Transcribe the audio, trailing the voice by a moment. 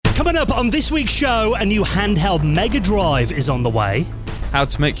Coming up on this week's show, a new handheld Mega Drive is on the way. How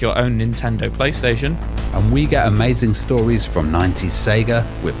to make your own Nintendo PlayStation. And we get amazing stories from 90s Sega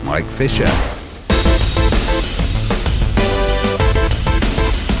with Mike Fischer.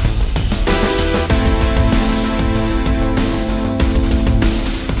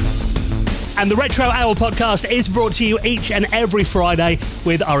 And the Retro Hour podcast is brought to you each and every Friday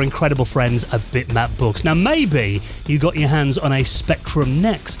with our incredible friends at Bitmap Books. Now, maybe you got your hands on a Spectrum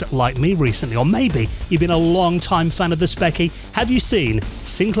Next like me recently, or maybe you've been a long-time fan of the Specky. Have you seen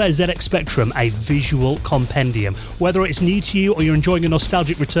Sinclair ZX Spectrum, a visual compendium? Whether it's new to you or you're enjoying a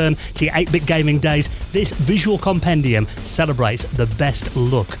nostalgic return to your 8-bit gaming days, this visual compendium celebrates the best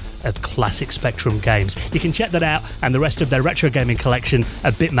look of classic Spectrum games. You can check that out and the rest of their retro gaming collection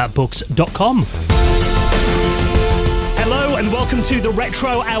at bitmapbooks.com. Hello and welcome to the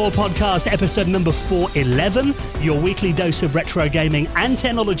Retro Hour podcast, episode number 411, your weekly dose of retro gaming and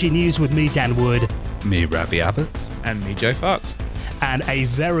technology news with me, Dan Wood. Me, Ravi Abbott. And me, Joe Fox. And a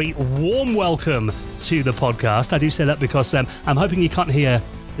very warm welcome to the podcast. I do say that because I'm hoping you can't hear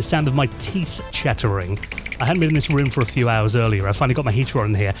the sound of my teeth chattering. I hadn't been in this room for a few hours earlier. I finally got my heater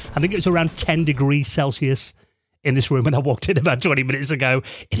on here. I think it was around 10 degrees Celsius in this room when I walked in about 20 minutes ago.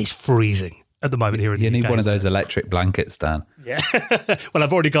 It is freezing at the moment here in the UK. You need one of those electric blankets, Dan. Yeah. Well,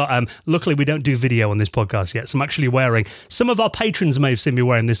 I've already got, luckily we don't do video on this podcast yet, so I'm actually wearing, some of our patrons may have seen me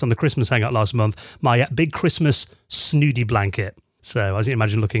wearing this on the Christmas Hangout last month, my big Christmas snooty blanket. So, as you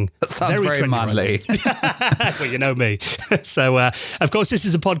imagine, looking that sounds very manly. Well, you know me. So, of course, this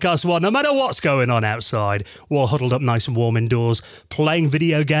is a podcast one. No matter what's going on outside, we're all huddled up nice and warm indoors, playing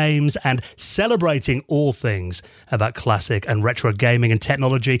video games and celebrating all things about classic and retro gaming and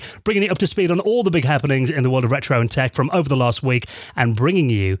technology, bringing it up to speed on all the big happenings in the world of retro and tech from over the last week and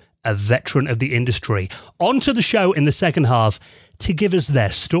bringing you a veteran of the industry onto the show in the second half to give us their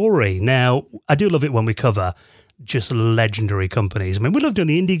story. Now, I do love it when we cover just legendary companies. I mean, we love doing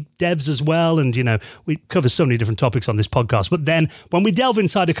the indie devs as well, and, you know, we cover so many different topics on this podcast. But then when we delve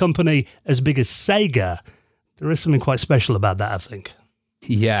inside a company as big as Sega, there is something quite special about that, I think.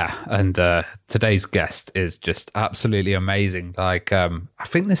 Yeah, and today's guest is just absolutely amazing. Like, I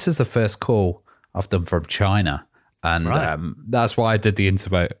think this is the first call I've done from China, and right. That's why I did the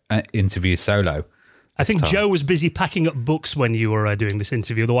interview solo. I think Joe was busy packing up books when you were doing this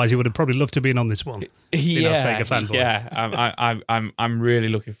interview. Otherwise, he would have probably loved to have been on this one. Yeah, I'm really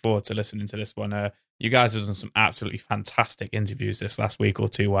looking forward to listening to this one. You guys have done some absolutely fantastic interviews this last week or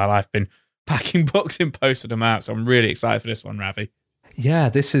two while I've been packing books and posting them out. So I'm really excited for this one, Ravi. Yeah,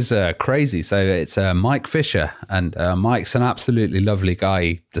 this is crazy. So it's Mike Fischer, and Mike's an absolutely lovely guy.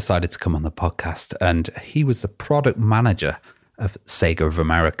 He decided to come on the podcast, and he was the product manager of Sega of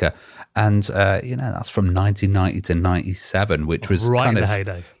America. And, that's from 1990 to 97, which was right kind in of the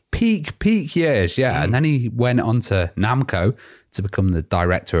heyday. Peak years, yeah. Mm. And then he went on to Namco to become the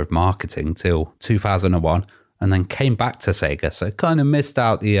director of marketing till 2001, and then came back to Sega. So kind of missed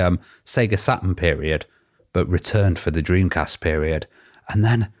out the Sega Saturn period, but returned for the Dreamcast period. And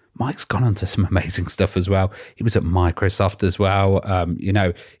then Mike's gone on to some amazing stuff as well. He was at Microsoft as well.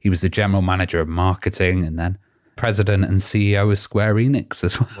 He was the general manager of marketing, and then president and CEO of Square Enix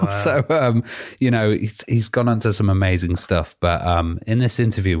as well. Wow. So, he's gone on to some amazing stuff. But in this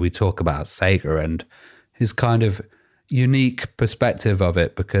interview, we talk about Sega and his kind of unique perspective of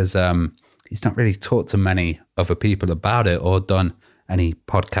it, because he's not really talked to many other people about it or done any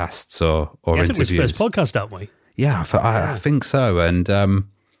podcasts or interviews. I think it was his first podcast, don't we? Yeah, I think so. And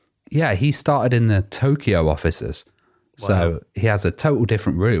he started in the Tokyo offices. Wow. So he has a total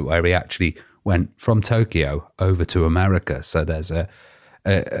different route where he actually went from Tokyo over to America. So there's a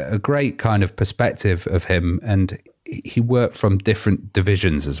great kind of perspective of him, and he worked from different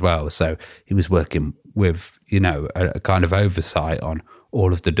divisions as well. So he was working with, a kind of oversight on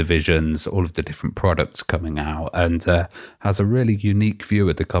all of the divisions, all of the different products coming out, and has a really unique view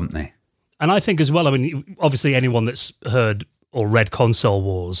of the company. And I think as well, I mean, obviously anyone that's heard or read Console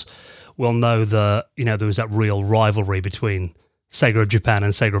Wars will know that, there was that real rivalry between Sega of Japan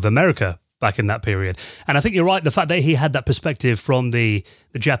and Sega of America back in that period. And I think you're right, the fact that he had that perspective from the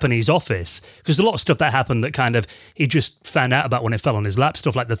Japanese office, because a lot of stuff that happened that kind of he just found out about when it fell on his lap,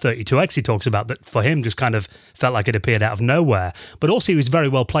 stuff like the 32X he talks about, that for him just kind of felt like it appeared out of nowhere. But also he was very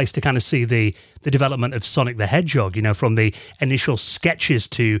well placed to kind of see the development of Sonic the Hedgehog, from the initial sketches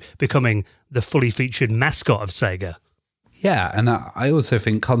to becoming the fully featured mascot of Sega. Yeah, and I also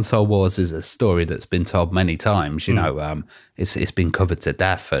think Console Wars is a story that's been told many times. It's been covered to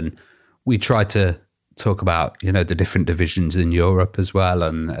death, and we try to talk about the different divisions in Europe as well,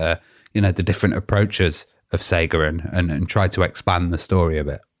 and the different approaches of Sega, and try to expand the story a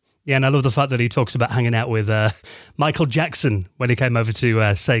bit. Yeah, and I love the fact that he talks about hanging out with Michael Jackson when he came over to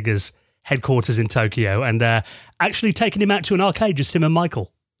Sega's headquarters in Tokyo and actually taking him out to an arcade, just him and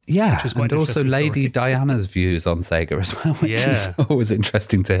Michael. Yeah, and also Lady Diana's views on Sega as well, which is always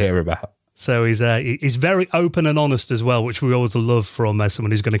interesting to hear about. So he's very open and honest as well, which we always love from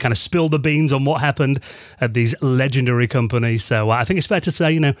someone who's going to kind of spill the beans on what happened at these legendary companies. So I think it's fair to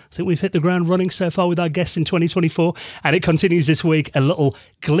say, I think we've hit the ground running so far with our guests in 2024, and it continues this week. A little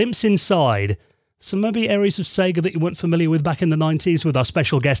glimpse inside some maybe areas of Sega that you weren't familiar with back in the 90s with our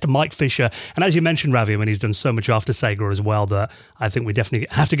special guest, Mike Fischer. And as you mentioned, Ravi, he's done so much after Sega as well that I think we definitely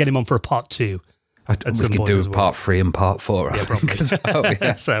have to get him on for a part 2. We could do part 3 and part 4. Yeah, probably. Well,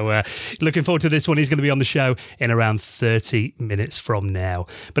 yeah. So looking forward to this one. He's going to be on the show in around 30 minutes from now.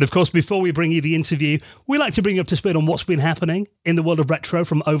 But of course, before we bring you the interview, we like to bring you up to speed on what's been happening in the world of retro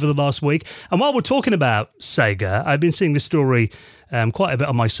from over the last week. And while we're talking about Sega, I've been seeing this story quite a bit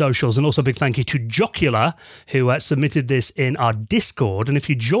on my socials, and also a big thank you to Jocular, who submitted this in our Discord. And if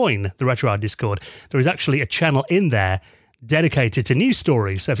you join the Retro Hour Discord, there is actually a channel in there dedicated to news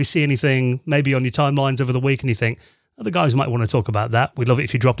stories. So if you see anything maybe on your timelines over the week and you think, oh, the guys might want to talk about that, we'd love it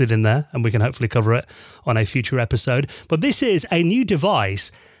if you dropped it in there and we can hopefully cover it on a future episode. But this is a new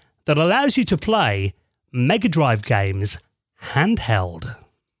device that allows you to play Mega Drive games handheld.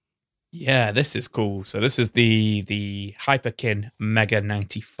 Yeah, this is cool. So this is the Hyperkin Mega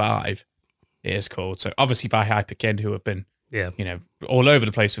 95, it is called. So obviously by Hyperkin, who have been all over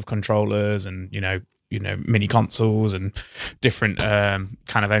the place with controllers and mini consoles and different kind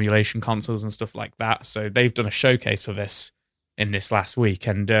of emulation consoles and stuff like that. So they've done a showcase for this in this last week.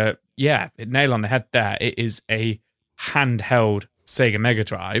 And nail on the head there. It is a handheld Sega Mega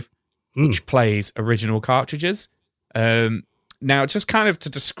Drive, which plays original cartridges. Now, just kind of to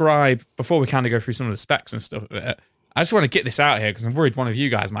describe, before we kind of go through some of the specs and stuff of it, I just want to get this out here because I'm worried one of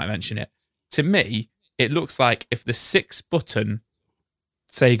you guys might mention it. To me, it looks like if the 6-button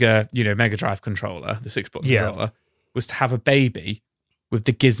Sega, Mega Drive controller, the 6-button controller, was to have a baby with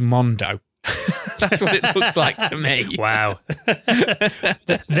the Gizmondo. That's what it looks like to me. Wow.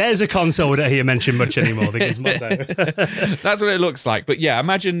 There's a console we don't hear mentioned much anymore, the Gizmondo. That's what it looks like. But yeah,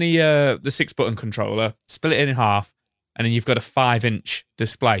 imagine the 6-button controller, split it in half, and then you've got a 5-inch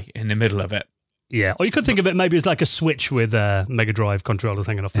display in the middle of it. Yeah, or you could think of it maybe as like a Switch with Mega Drive controllers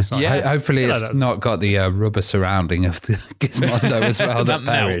hanging off the side. Yeah, hopefully it's not got the rubber surrounding of the Gizmondo as well that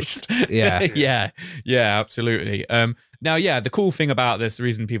perished. Yeah, absolutely. Now, the cool thing about this, the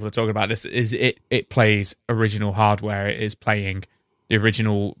reason people are talking about this, is it plays original hardware. It is playing the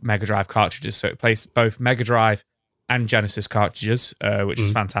original Mega Drive cartridges, so it plays both Mega Drive and Genesis cartridges, which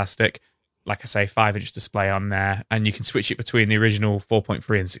is fantastic. Like I say, 5-inch display on there, and you can switch it between the original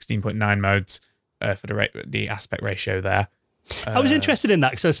 4.3 and 16.9 modes for the aspect ratio there. I was interested in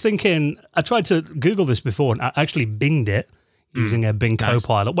that because I was thinking, I tried to Google this before and I actually binged it using a Bing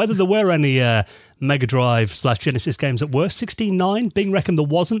Copilot, whether there were any Mega Drive / Genesis games that were 16.9. Bing reckoned there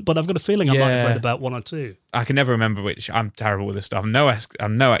wasn't, but I've got a feeling I might have read about one or two. I can never remember which. I'm terrible with this stuff. I'm no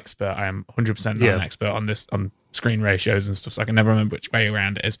expert. I am 100% not an expert on this, on screen ratios and stuff, so I can never remember which way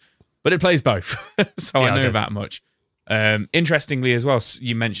around it is. But it plays both, so I know that much. Interestingly as well,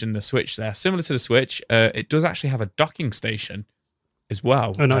 you mentioned the Switch there. Similar to the Switch, it does actually have a docking station as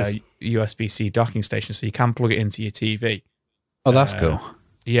well. Oh, nice. USB-C docking station, so you can plug it into your TV. Oh, that's cool.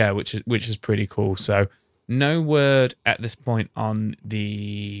 Yeah, which is pretty cool. So no word at this point on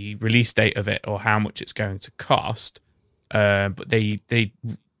the release date of it or how much it's going to cost. But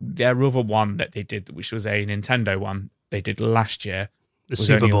their other one that they did, which was a Nintendo one they did last year, The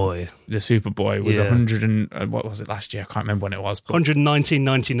Superboy was 100 and what was it last year? I can't remember when it was.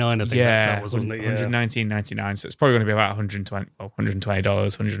 $119.99, I think. That was, wasn't it? Yeah. $119.99. So it's probably going to be about $120,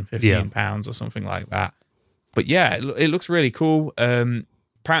 £115 or something like that. But yeah, it looks really cool.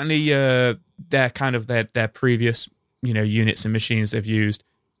 Apparently, their previous units and machines they've used,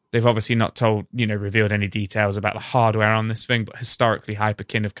 they've obviously not revealed any details about the hardware on this thing. But historically,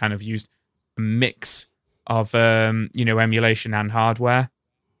 Hyperkin have kind of used a mix of emulation and hardware,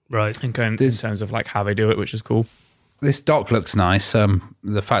 right? In terms of like how they do it, which is cool. This dock looks nice.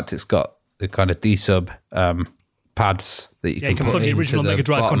 The fact it's got the kind of D-sub pads that you can put the original Mega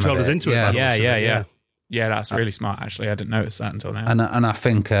Drive controllers into it. Yeah, that's really smart. Actually, I didn't notice that until now. And I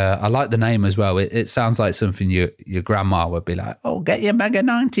think I like the name as well. It sounds like something your grandma would be like, "Oh, get your Mega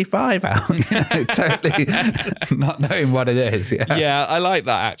 95 out," totally not knowing what it is. Yeah, I like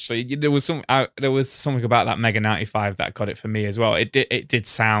that actually. There was something about that Mega 95 that got it for me as well. It did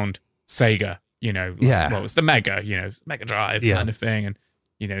sound Sega, well, it's the Mega, Mega Drive kind of thing,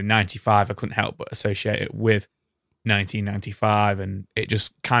 and 95 I couldn't help but associate it with 1995, and it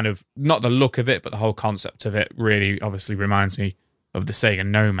just kind of, not the look of it, but the whole concept of it really obviously reminds me of the Sega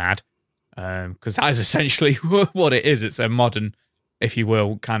Nomad, because that is essentially what it is. It's a modern, if you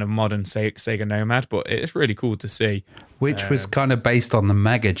will, kind of modern Sega Nomad, but it's really cool to see. Which was kind of based on the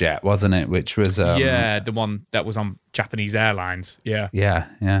Mega Jet, wasn't it? Which was the one that was on Japanese Airlines. Yeah.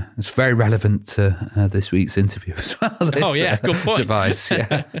 It's very relevant to this week's interview as well. This, good point. Device,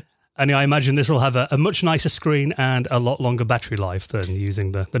 yeah. And I imagine this will have a much nicer screen and a lot longer battery life than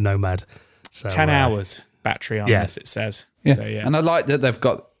using the Nomad. So, 10 hours battery on this, it says. Yeah. So, yeah. And I like that they've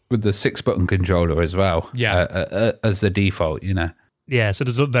got with the 6-button controller as well. Yeah. As the default, Yeah, so it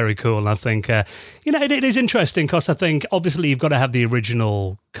does look very cool. And I think, it is interesting because I think obviously you've got to have the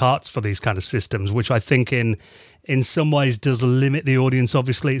original carts for these kind of systems, which I think in some ways does limit the audience.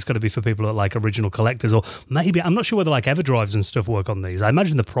 Obviously, it's got to be for people that like original collectors, or maybe, I'm not sure whether like Everdrives and stuff work on these. I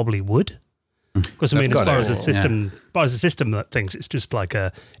imagine they probably would. Because, as far as the system that thinks, it's just like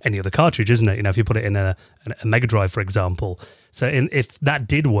any other cartridge, isn't it? If you put it in a Mega Drive, for example. So if that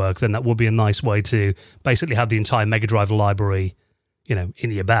did work, then that would be a nice way to basically have the entire Mega Drive library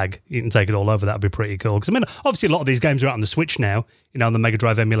in your bag. You can take it all over. That would be pretty cool. Because, obviously a lot of these games are out on the Switch now, on the Mega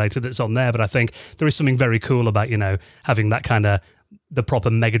Drive emulator that's on there. But I think there is something very cool about, having that kind of the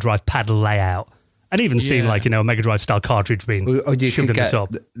proper Mega Drive pad layout. And even seeing a Mega Drive style cartridge being shoved in the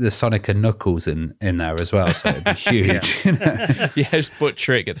top. The Sonic and Knuckles in there as well, so it'd be huge. Just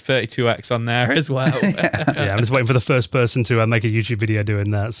butcher it, get the 32X on there as well. I'm just waiting for the first person to make a YouTube video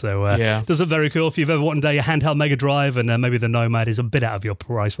doing that. So does look very cool. If you've ever wanted a handheld Mega Drive and maybe the Nomad is a bit out of your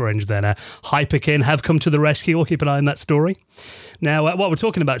price range, then Hyperkin have come to the rescue. We'll keep an eye on that story. Now, while we're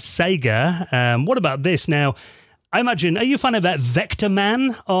talking about Sega, what about this? Now, I imagine, are you a fan of Vector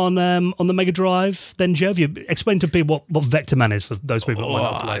Man on the Mega Drive then, Joe? Have you explained to people what Vector Man is for those people that might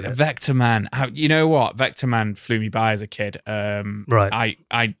not play it? Vector Man. You know what? Vector Man flew me by as a kid. Right.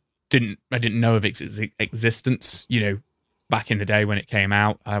 I didn't know of its existence, back in the day when it came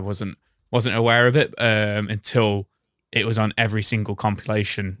out. I wasn't aware of it until it was on every single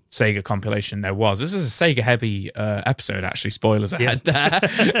Sega compilation there was. This is a Sega heavy episode, actually. Spoilers ahead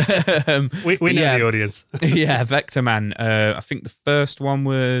there. we know the audience. Vector Man. I think the first one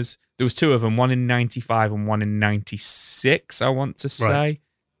there was two of them, one in 95 and one in 96, I want to say. Right.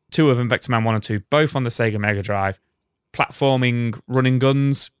 Two of them, Vector Man 1 and 2, both on the Sega Mega Drive. Platforming, running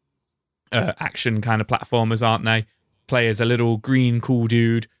guns, action kind of platformers, aren't they? Play as a little green cool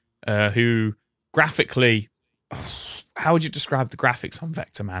dude who graphically... How would you describe the graphics on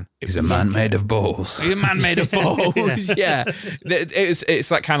Vector Man? He's a man made of balls. He's a man made of balls. Yeah. It's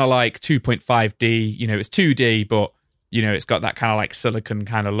like kind of like 2.5D. It's 2D, but it's got that kind of like silicon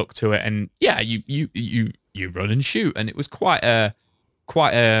kind of look to it. And yeah, you run and shoot, and it was quite a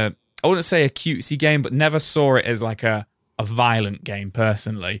I wouldn't say a cutesy game, but never saw it as like a violent game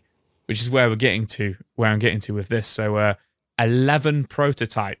personally, which is where I'm getting to with this. So 11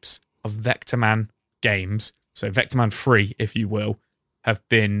 prototypes of Vector Man games. So Vector Man 3, if you will, have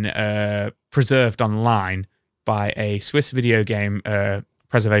been preserved online by a Swiss video game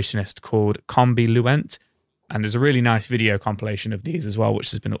preservationist called Combi Luent. And there's a really nice video compilation of these as well,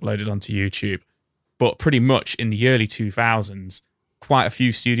 which has been uploaded onto YouTube. But pretty much in the early 2000s, quite a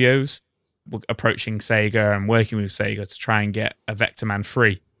few studios were approaching Sega and working with Sega to try and get a Vector Man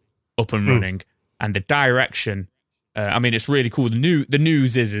 3 up and running. And the direction... it's really cool. The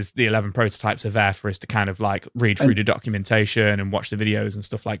news is the 11 prototypes are there for us to kind of like read through the documentation and watch the videos and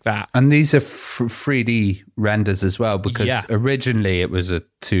stuff like that. And these are 3D renders as well, because originally it was a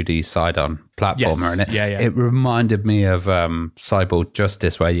 2D side-on platformer. Yes. And it reminded me of Cyborg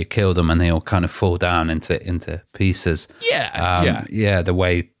Justice, where you kill them and they all kind of fall down into pieces. The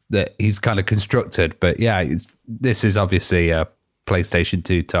way that he's kind of constructed. But this is obviously a PlayStation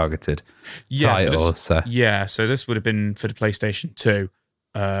 2 targeted title. So this would have been for the PlayStation 2.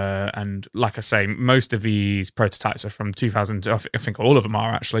 And like I say, most of these prototypes are from 2000. I think all of them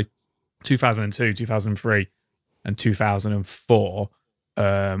are actually 2002, 2003, and 2004.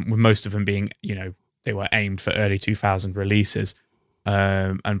 With most of them being, they were aimed for early 2000 releases.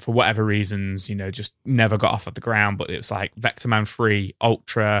 And for whatever reasons, just never got off at the ground. But it was like Vector Man 3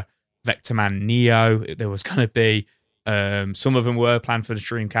 Ultra, Vector Man Neo. There was going to be. Some of them were planned for the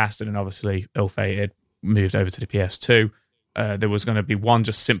Dreamcast, and then obviously ill-fated, moved over to the PS2. There was going to be one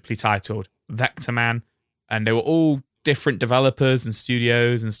just simply titled Vector Man, and they were all different developers and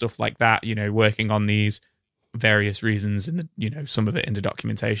studios and stuff like that, working on these various reasons, and some of it in the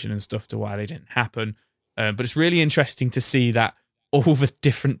documentation and stuff to why they didn't happen. But it's really interesting to see that all the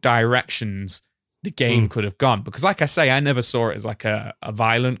different directions the game could have gone, because like I say, I never saw it as like a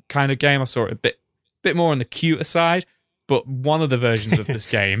violent kind of game. I saw it a bit bit more on the cuter side. But one of the versions of this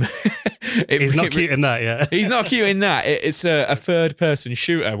game, he's not cute in that. Yeah, he's not cute in that. It's a third-person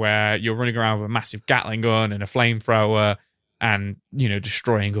shooter where you're running around with a massive Gatling gun and a flamethrower, and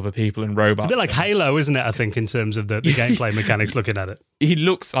destroying other people and robots. It's a bit like Halo, isn't it? I think in terms of the gameplay mechanics. Looking at it, he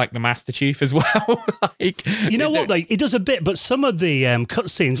looks like the Master Chief as well. Like, you know what? He does a bit, but some of the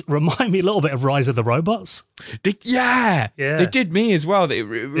cutscenes remind me a little bit of Rise of the Robots. They did me as well. It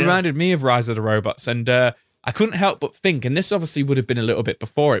reminded me of Rise of the Robots, and I couldn't help but think, and this obviously would have been a little bit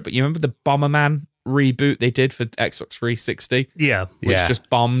before it, but you remember the Bomberman reboot they did for Xbox 360? Yeah. Which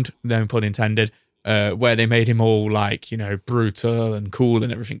just bombed, no pun intended, where they made him all like, brutal and cool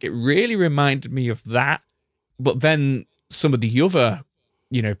and everything. It really reminded me of that. But then some of the other,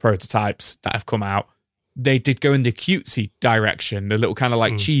 prototypes that have come out, they did go in the cutesy direction, the little kind of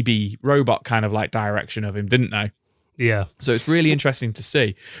like chibi robot kind of like direction of him, didn't they? Yeah. So it's really interesting to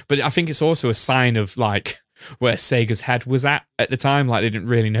see. But I think it's also a sign of like where Sega's head was at the time. Like they didn't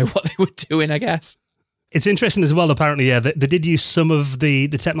really know what they were doing, I guess. It's interesting as well, apparently, they did use some of the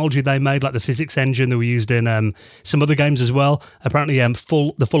technology they made, like the physics engine that were used in some other games as well. Apparently,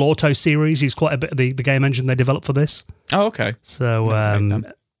 the full Auto series used quite a bit of the game engine they developed for this. Oh, okay. So,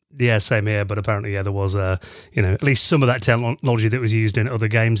 same here, but apparently, there was, at least some of that technology that was used in other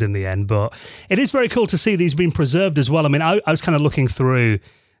games in the end. But it is very cool to see these being preserved as well. I mean, I was kind of looking through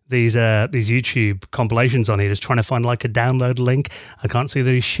these YouTube compilations on here, just trying to find like a download link. I can't see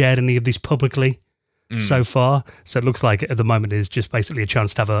that he's shared any of these publicly so far. So it looks like at the moment is just basically a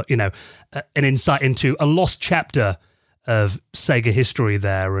chance to have an insight into a lost chapter of Sega history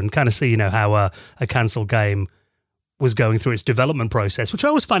there, and kind of see, how a cancelled game was going through its development process, which I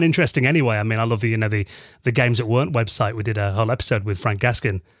always find interesting anyway. I mean, I love the Games That Weren't website. We did a whole episode with Frank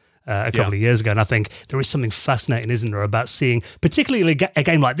Gaskin a couple of years ago, and I think there is something fascinating, isn't there, about seeing, particularly a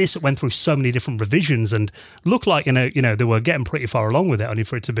game like this that went through so many different revisions and looked like, they were getting pretty far along with it, only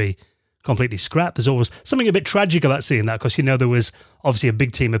for it to be completely scrapped. There's always something a bit tragic about seeing that, because, there was obviously a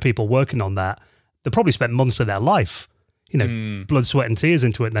big team of people working on that. They probably spent months of their life, blood, sweat and tears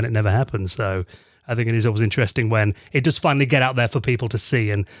into it, and then it never happened. So I think it is always interesting when it does finally get out there for people to see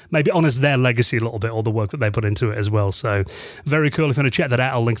and maybe honours their legacy a little bit, all the work that they put into it as well. So very cool. If you want to check that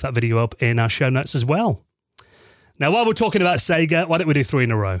out, I'll link that video up in our show notes as well. Now, while we're talking about Sega, why don't we do 3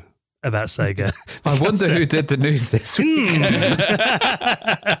 in a row about Sega? I wonder who did the news this week.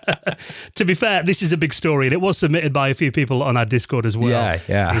 To be fair, this is a big story, and it was submitted by a few people on our Discord as well.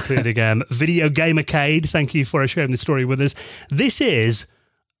 Yeah. Including Video Game Arcade. Thank you for sharing the story with us. This is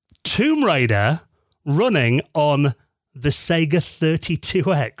Tomb Raider running on the Sega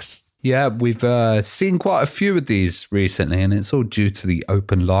 32X. Yeah, we've seen quite a few of these recently, and it's all due to the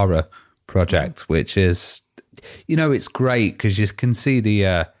Open Lara project, which is, it's great because you can see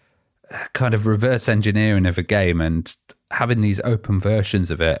the kind of reverse engineering of a game and having these open versions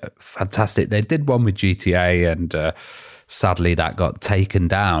of it. Fantastic. They did one with GTA, and sadly that got taken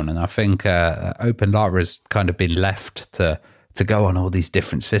down. And I think Open Lara has kind of been left to go on all these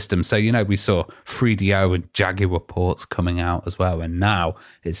different systems. So, we saw 3DO and Jaguar ports coming out as well. And now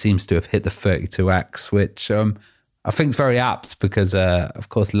it seems to have hit the 32X, which I think is very apt because, of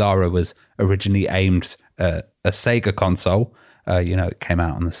course, Lara was originally aimed at a Sega console. It came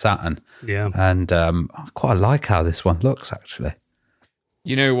out on the Saturn. Yeah. And I quite like how this one looks, actually.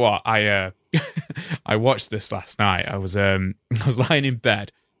 You know what? I watched this last night. I was lying in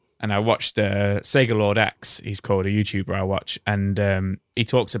bed, and I watched Sega Lord X, he's called, a YouTuber I watch, and he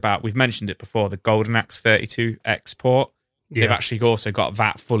talks about, we've mentioned it before, the Golden Axe 32X port. Yeah. They've actually also got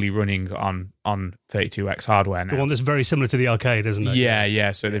that fully running on 32X hardware now. The one that's very similar to the arcade, isn't it?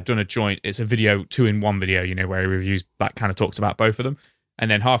 Yeah. So they've done a joint, it's a video, 2-in-1 video, where he reviews, that kind of talks about both of them.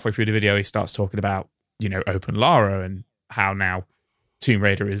 And then halfway through the video, he starts talking about, Open Lara and how now Tomb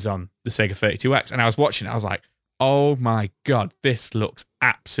Raider is on the Sega 32X. And I was watching it, I was like, oh my God, this looks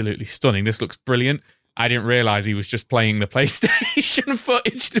absolutely stunning. This looks brilliant. I didn't realise he was just playing the PlayStation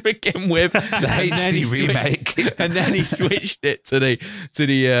footage to begin with. The HD remake. And then he switched it to the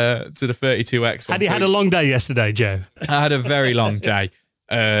 32X one. Had he had a long day yesterday, Joe? I had a very long day.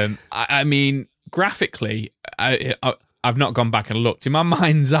 I mean, graphically, I've not gone back and looked. In my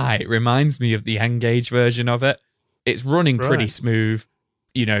mind's eye, it reminds me of the N-Gage version of it. It's running pretty smooth.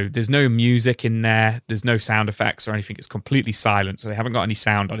 There's no music in there. There's no sound effects or anything. It's completely silent, so they haven't got any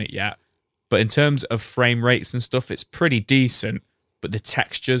sound on it yet. But in terms of frame rates and stuff, it's pretty decent. But the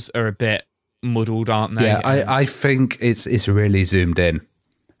textures are a bit muddled, aren't they? Yeah, I think it's really zoomed in.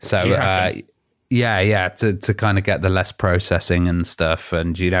 So, to kind of get the less processing and stuff,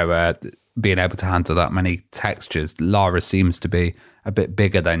 and, being able to handle that many textures. Lara seems to be a bit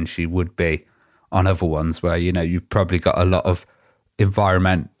bigger than she would be on other ones where, you've probably got a lot of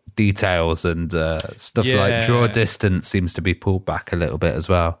environment details and stuff like draw distance seems to be pulled back a little bit as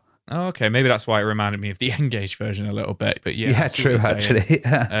well. Oh, okay, maybe that's why it reminded me of the N-Gage version a little bit. But true, actually.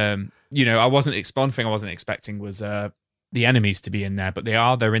 Yeah. One thing I wasn't expecting was the enemies to be in there, but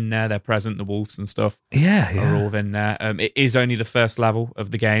they're in there, they're present, the wolves and stuff are all in there. It is only the first level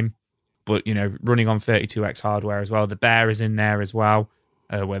of the game, but, running on 32X hardware as well. The bear is in there as well,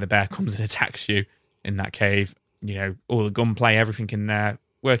 where the bear comes and attacks you in that cave. All the gunplay, everything in there,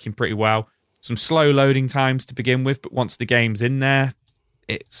 working pretty well. Some slow loading times to begin with, but once the game's in there,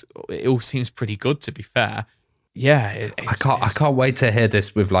 it all seems pretty good, to be fair. Yeah, I can't wait to hear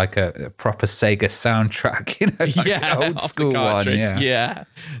this with like a proper Sega soundtrack, like old school one. Yeah,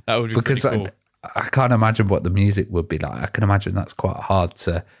 that would be pretty cool. I can't imagine what the music would be like. I can imagine that's quite hard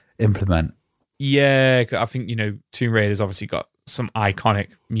to implement. Yeah, I think Tomb Raider's obviously got some iconic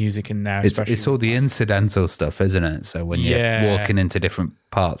music in there. It's all the incidental stuff, isn't it? So when you're walking into different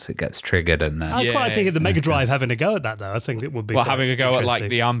parts, it gets triggered. And I quite think the Mega Drive having a go at that, though. I think it would be having a go at like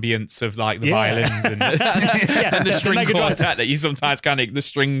the ambience of like the violins and, and the string quartet that you sometimes the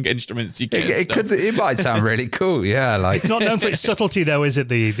string instruments you get. It might sound really cool. Yeah, like it's not known for its subtlety, though, is it?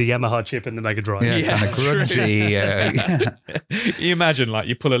 The Yamaha chip in the Mega Drive. Kind of grungy. You imagine like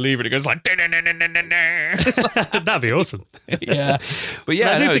you pull a lever and it goes like. That'd be awesome. Yeah, but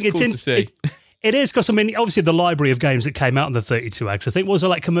it's cool to see. It is, because obviously the library of games that came out on the 32X, I think, was it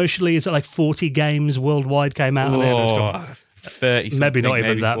like commercially, is it like 40 games worldwide came out on it? 30 maybe not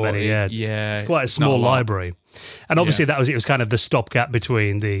even that 40. many, yeah. It's quite a small library. And obviously it was kind of the stopgap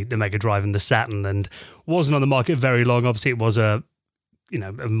between the Mega Drive and the Saturn, and wasn't on the market very long. Obviously it was a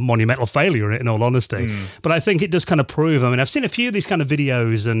monumental failure, in all honesty. But I think it does kind of prove, I've seen a few of these kind of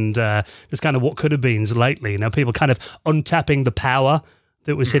videos and there's kind of what could have beens lately, people kind of untapping the power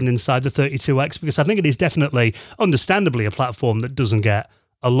that was hidden inside the 32X, because I think it is definitely, understandably, a platform that doesn't get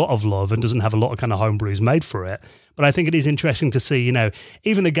a lot of love and doesn't have a lot of kind of homebrews made for it. But I think it is interesting to see,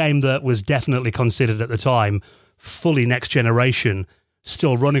 even a game that was definitely considered at the time fully next generation,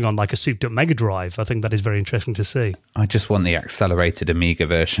 still running on like a souped up Mega Drive. I think that is very interesting to see. I just want the accelerated Amiga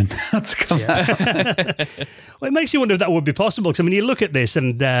version to come out. Well, it makes you wonder if that would be possible. Because, you look at this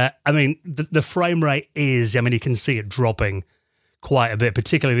and, the frame rate is, you can see it dropping quite a bit,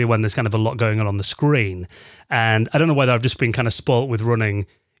 particularly when there's kind of a lot going on the screen. And I don't know whether I've just been kind of spoilt with running,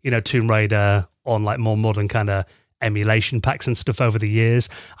 Tomb Raider on like more modern kind of emulation packs and stuff over the years.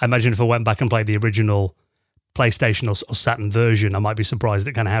 I imagine if I went back and played the original PlayStation or Saturn version, I might be surprised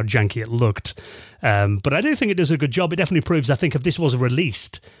at kind of how janky it looked. But I do think it does a good job. It definitely proves, I think, if this was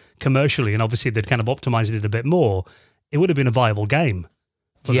released commercially and obviously they'd kind of optimized it a bit more, it would have been a viable game.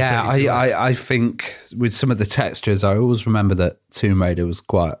 Yeah, I think with some of the textures, I always remember that Tomb Raider was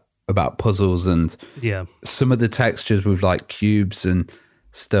quite about puzzles, and some of the textures with like cubes and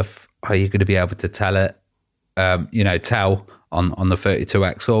stuff, are you going to be able to tell it, tell on the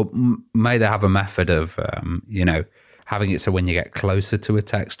 32X, or may they have a method of, having it so when you get closer to a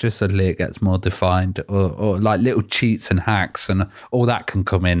texture, suddenly it gets more defined, or like little cheats and hacks, and all that can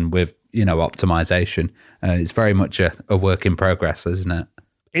come in with, optimization. It's very much a work in progress, isn't it?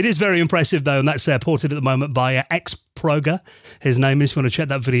 It is very impressive, though, and that's ported at the moment by X-Proga. His name is, if you want to check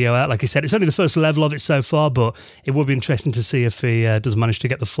that video out. Like I said, it's only the first level of it so far, but it would be interesting to see if he does manage to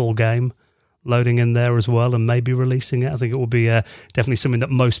get the full game loading in there as well and maybe releasing it. I think it will be definitely something that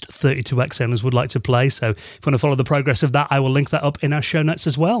most 32X owners would like to play. So if you want to follow the progress of that, I will link that up in our show notes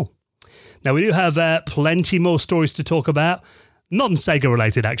as well. Now, we do have plenty more stories to talk about. Non-Sega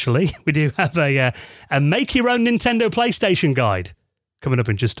related, actually. We do have a make your own Nintendo PlayStation guide coming up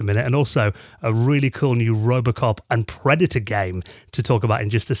in just a minute, and also a really cool new Robocop and Predator game to talk about in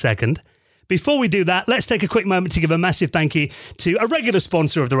just a second. Before we do that, let's take a quick moment to give a massive thank you to a regular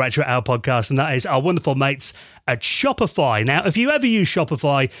sponsor of the Retro Hour podcast, and that is our wonderful mates at Shopify. Now, if you ever use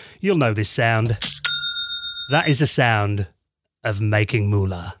Shopify, you'll know this sound. That is the sound of making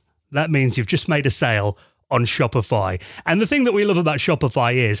moolah. That means you've just made a sale on Shopify. And the thing that we love about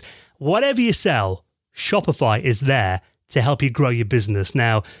Shopify is whatever you sell, Shopify is there to help you grow your business.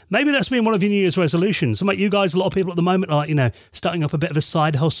 Now, maybe that's been one of your New Year's resolutions. Some like you guys, a lot of people at the moment are like, starting up a bit of a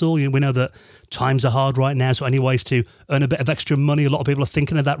side hustle. We know that times are hard right now, so any ways to earn a bit of extra money, a lot of people are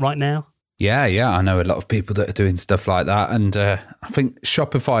thinking of that right now. Yeah, I know a lot of people that are doing stuff like that, and I think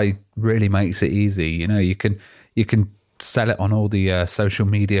Shopify really makes it easy. You can sell it on all the social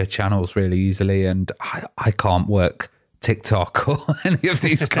media channels really easily, and I can't work TikTok or any of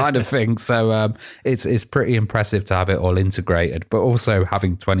these kind of things. So it's pretty impressive to have it all integrated, but also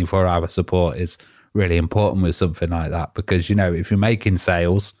having 24-hour support is really important with something like that, because, if you're making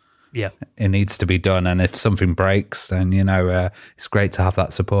sales, Yeah. It needs to be done. And if something breaks, then, it's great to have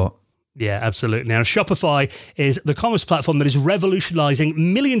that support. Yeah, absolutely. Now, Shopify is the commerce platform that is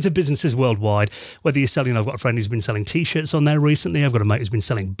revolutionizing millions of businesses worldwide. Whether you're selling, I've got a friend who's been selling T-shirts on there recently. I've got a mate who's been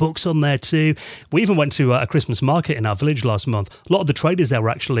selling books on there too. We even went to a Christmas market in our village last month. A lot of the traders there were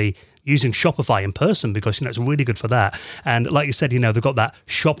actually using Shopify in person because, it's really good for that. And like you said, they've got that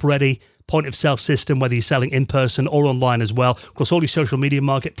shop ready point of sale system, whether you're selling in person or online as well, across all your social media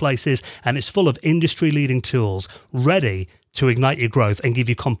marketplaces. And it's full of industry leading tools ready to ignite your growth and give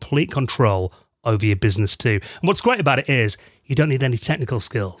you complete control over your business too. And what's great about it is you don't need any technical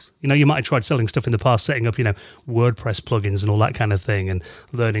skills. You might have tried selling stuff in the past, setting up, WordPress plugins and all that kind of thing, and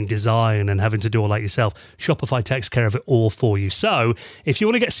learning design and having to do all that yourself. Shopify takes care of it all for you. So if you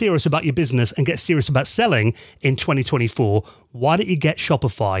want to get serious about your business and get serious about selling in 2024, why don't you get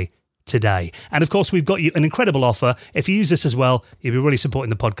Shopify today? And of course, we've got you an incredible offer. If you use this as well, you'll be really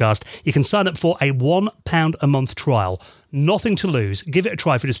supporting the podcast. You can sign up for a £1 a month trial. Nothing to lose. Give it a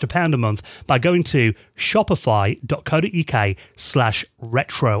try for just £1 a month by going to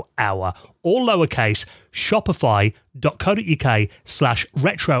shopify.co.uk/retro hour, all lowercase,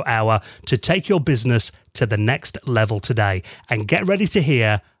 shopify.co.uk/retro hour to take your business to the next level today. And get ready to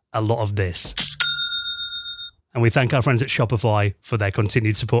hear a lot of this. And we thank our friends at Shopify for their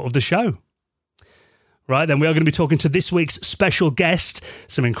continued support of the show. Right, then we are going to be talking to this week's special guest.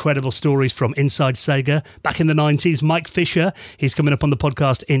 Some incredible stories from inside Sega. Back in the 90s, Mike Fischer. He's coming up on the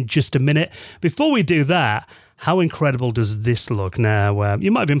podcast in just a minute. Before we do that, how incredible does this look? Now,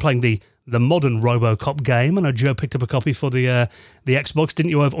 you might have been playing the modern RoboCop game. I know Joe picked up a copy for the Xbox,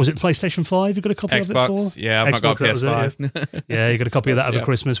 didn't you? Was it the PlayStation 5 you got a copy of it for? Yeah, I've not got a PS5. Yeah, you got a copy of that over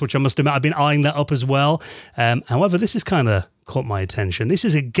Christmas, which I must admit, I've been eyeing that up as well. However, this has kind of caught my attention. This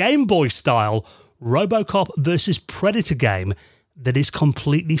is a Game Boy style RoboCop versus Predator game that is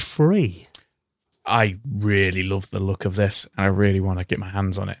completely free. I really love the look of this, and I really want to get my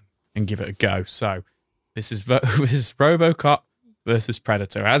hands on it and give it a go. So this is RoboCop versus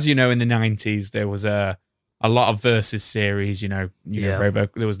Predator. As you know, in the 90s, there was a lot of versus series. There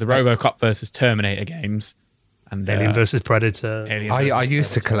was the RoboCop versus Terminator games. And Alien versus Predator. I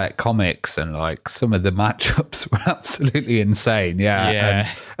used to collect comics, and some of the matchups were absolutely insane. Yeah.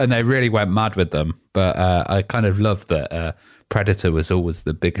 And they really went mad with them. But I kind of loved that Predator was always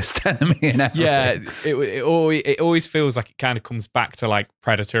the biggest enemy in everything. Yeah, it always feels like it kind of comes back to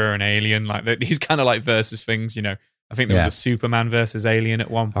Predator and Alien, these kind of versus things. I think there was a Superman versus Alien at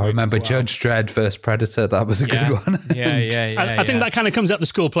one point. I remember Judge Dredd versus Predator. That was a good one. I think that kind of comes out the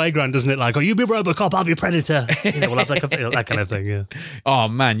school playground, doesn't it? You be RoboCop, I'll be Predator. We'll have that kind of thing, yeah. Oh,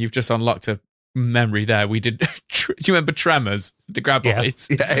 man, you've just unlocked a memory there. We did... Do you remember Tremors? The grab boys?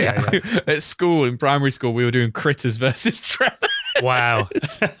 Yeah. At school, in primary school, we were doing Critters versus Tremors. Wow.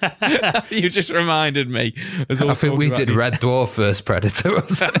 You just reminded me. I think we did Red Dwarf versus Predator.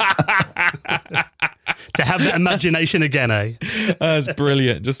 To have that imagination again, eh? That's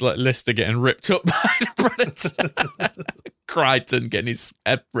brilliant. Just Lister getting ripped up by the Predator. Crichton getting his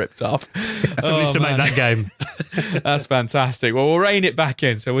head ripped off. Somebody used to make that game. That's fantastic. Well, we'll rein it back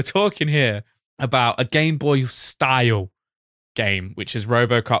in. So we're talking here about a Game Boy style game, which is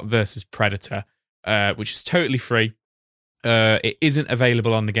RoboCop versus Predator, which is totally free. It isn't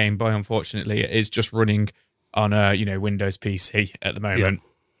available on the Game Boy, unfortunately. It is just running on a Windows PC at the moment. Yeah.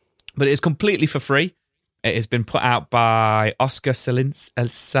 But it is completely for free. It has been put out by Oscar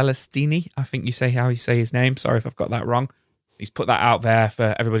Celestini. I think how you say his name. Sorry if I've got that wrong. He's put that out there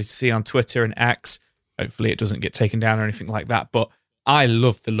for everybody to see on Twitter and X. Hopefully it doesn't get taken down or anything like that. But I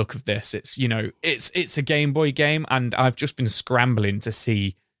love the look of this. It's it's a Game Boy game, and I've just been scrambling to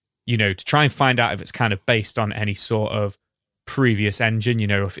see, to try and find out if it's kind of based on any sort of previous engine.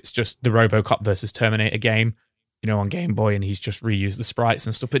 If it's just the RoboCop versus Terminator game. On Game Boy, and he's just reused the sprites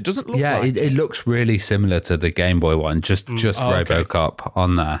and stuff. It doesn't look like it looks really similar to the Game Boy one, just RoboCop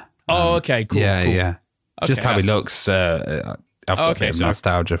on there. Okay, cool. Yeah, cool. yeah. Okay, just how he looks, I've got a bit of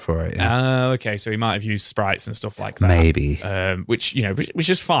nostalgia for it. Yeah. Okay, so he might have used sprites and stuff like that. Maybe. Which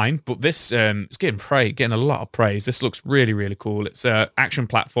is fine, but this it's getting a lot of praise. This looks really, really cool. It's an action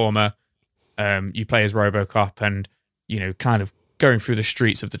platformer. You play as RoboCop and, kind of going through the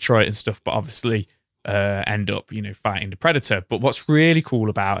streets of Detroit and stuff, but obviously end up, fighting the Predator. But what's really cool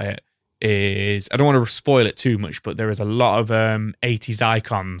about it is, I don't want to spoil it too much, but there is a lot of 80s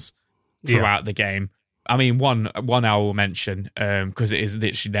icons throughout the game. I mean, one I will mention, because it is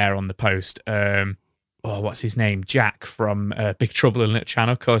literally there on the post. What's his name? Jack from Big Trouble in Little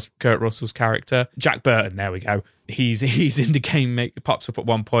China, Kurt Russell's character. Jack Burton, there we go. He's in the game, pops up at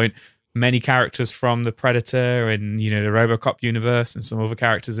one point many characters from the Predator and, the RoboCop universe and some other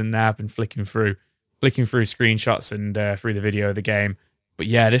characters in there. I've been flicking through screenshots and through the video of the game. But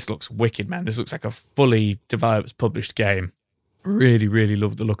yeah, this looks wicked, man. This looks like a fully developed, published game. Really, really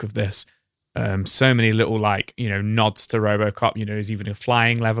love the look of this. So many little nods to RoboCop. There's even a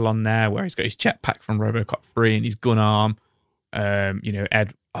flying level on there where he's got his jetpack from RoboCop 3 and his gun arm.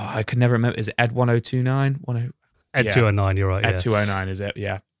 Ed. I could never remember. Is it Ed 1029? Ed 209. You're right. Ed 209 is it?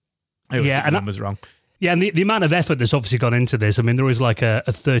 Yeah. I and the numbers wrong. Yeah, and the amount of effort that's obviously gone into this. I mean, there is like a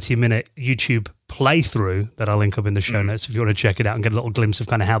 30-minute YouTube playthrough that I'll link up in the show notes if you want to check it out and get a little glimpse of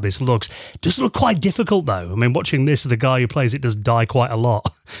kind of how this looks. It does look quite difficult, though. I mean, watching this, the guy who plays it does die quite a lot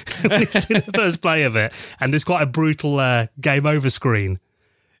when he's doing the first play of it. And there's quite a brutal game over screen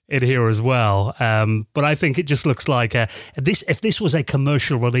in here as well. But I think it just looks like if this was a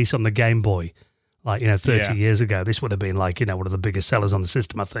commercial release on the Game Boy, 30 years ago, this would have been one of the biggest sellers on the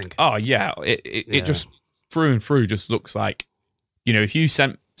system, I think. Oh yeah, it just through and through just looks like, if you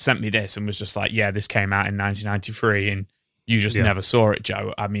sent me this and was just like, yeah, this came out in 1993 and you just never saw it,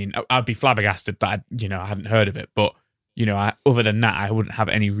 Joe. I mean, I'd be flabbergasted that I hadn't heard of it, but other than that, I wouldn't have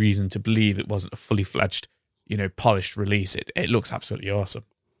any reason to believe it wasn't a fully fledged, polished release. It looks absolutely awesome.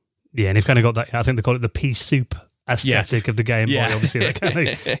 Yeah, and you've kind of got that. I think they call it the pea soup aesthetic of the Game Boy, obviously that kind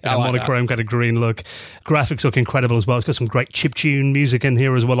of monochrome kind of green look. Graphics look incredible as well. It's got some great chiptune music in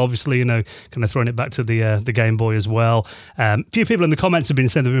here as well, obviously, kind of throwing it back to the Game Boy as well. A few people in the comments have been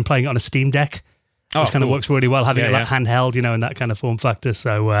saying they've been playing it on a Steam Deck, which kind of works really well, having it handheld, in that kind of form factor.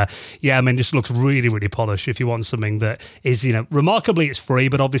 So, just looks really, really polished. If you want something that is, remarkably it's free,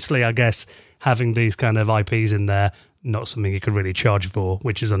 but obviously, I guess, having these kind of IPs in there, not something you could really charge for,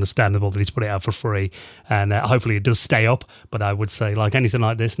 which is understandable that he's put it out for free. And hopefully it does stay up. But I would say, like anything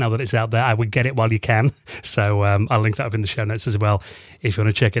like this, now that it's out there, I would get it while you can. So I'll link that up in the show notes as well if you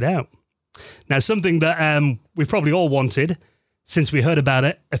want to check it out. Now, something that we've probably all wanted since we heard about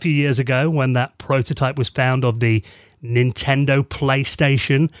it a few years ago when that prototype was found of the Nintendo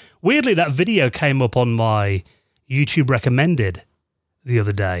PlayStation. Weirdly, that video came up on my YouTube recommended the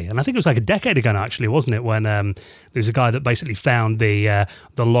other day, and I think it was like a decade ago now, actually, wasn't it, when there was a guy that basically found the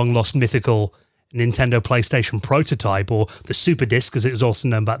long lost mythical Nintendo PlayStation prototype, or the Super Disc as it was also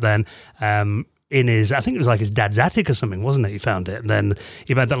known back then, in his, I think it was like his dad's attic or something, wasn't it? He found it, and then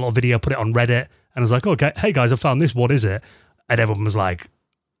he made that little video, put it on Reddit, and was like, okay, hey guys, I found this, what is it? And everyone was like,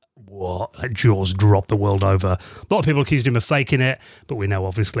 what? Like jaws dropped the world over. A lot of people accused him of faking it, but we know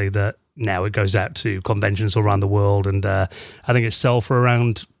obviously that now it goes out to conventions all around the world, and I think it's sold for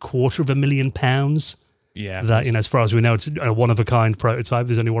around £250,000. Yeah. That, as far as we know, it's a one-of-a-kind prototype.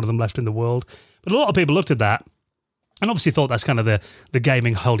 There's only one of them left in the world. But a lot of people looked at that and obviously thought that's kind of the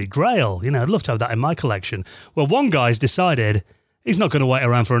gaming holy grail. I'd love to have that in my collection. Well, one guy's decided he's not going to wait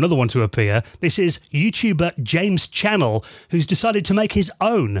around for another one to appear. This is YouTuber James Channel, who's decided to make his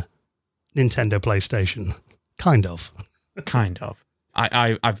own Nintendo PlayStation. Kind of.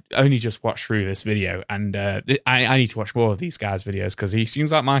 I've only just watched through this video, and I need to watch more of these guys' videos because he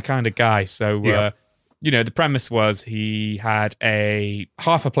seems like my kind of guy. So, the premise was he had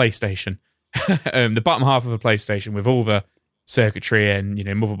half a PlayStation, the bottom half of a PlayStation with all the circuitry and,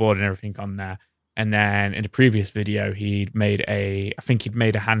 motherboard and everything on there. And then in the previous video, he'd made a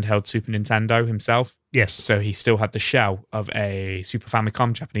handheld Super Nintendo himself. Yes. So he still had the shell of a Super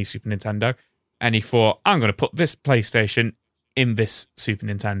Famicom, Japanese Super Nintendo. And he thought, I'm going to put this PlayStation in this Super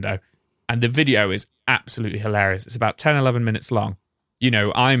Nintendo. And the video is absolutely hilarious. It's about 10, 11 minutes long.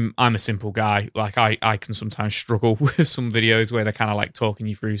 I'm a simple guy. Like I can sometimes struggle with some videos where they're kind of like talking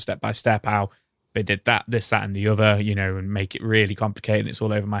you through step by step how they did that, this, that, and the other, and make it really complicated. And it's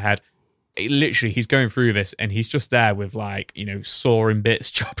all over my head. He's going through this and he's just there with sawing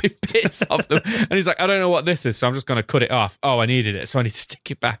bits, chopping bits off them. And he's like, I don't know what this is, so I'm just going to cut it off. Oh, I needed it, so I need to stick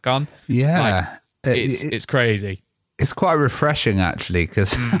it back on. Yeah. It's crazy. It's quite refreshing, actually,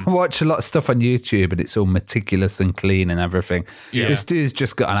 because I watch a lot of stuff on YouTube and it's all meticulous and clean and everything. Yeah. This dude's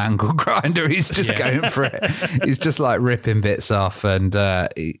just got an angle grinder. He's just going for it. He's just like ripping bits off, and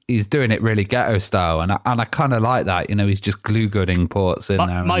he's doing it really ghetto style. And I kind of like that. He's just glue gunning ports in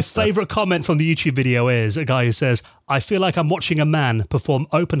there. My favourite comment from the YouTube video is a guy who says, I feel like I'm watching a man perform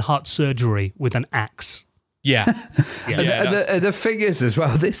open heart surgery with an axe. Yeah. The thing is as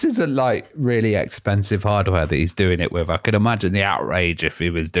well, this isn't like really expensive hardware that he's doing it with. I can imagine the outrage if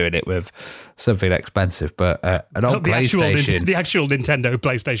he was doing it with something expensive, but an old PlayStation. The actual Nintendo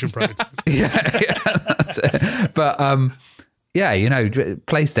PlayStation prototype. That's it. But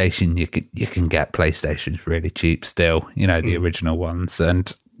PlayStation, you can get PlayStations really cheap still, the original ones.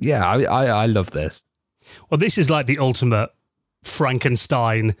 And I love this. Well, this is like the ultimate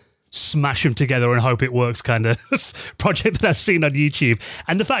Frankenstein smash them together and hope it works kind of project that I've seen on YouTube.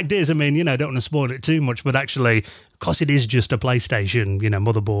 And the fact is, I mean, I don't want to spoil it too much, but actually, because it is just a PlayStation,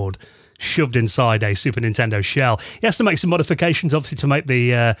 motherboard shoved inside a Super Nintendo shell, he has to make some modifications, obviously, to make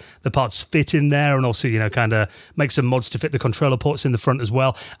the parts fit in there, and also, kind of make some mods to fit the controller ports in the front as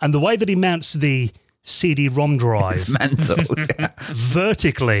well. And the way that he mounts the CD-ROM drive, it's mental,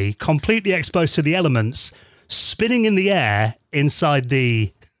 vertically, completely exposed to the elements, spinning in the air inside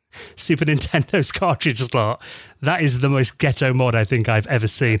the Super Nintendo's cartridge slot. That is the most ghetto mod I think I've ever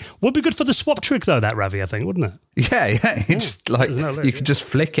seen. Would be good for the swap trick though, that Ravi, I think, wouldn't it? Yeah. Just you could just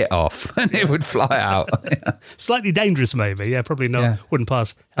flick it off and it would fly out. Slightly dangerous, maybe. Yeah, probably not. Yeah. Wouldn't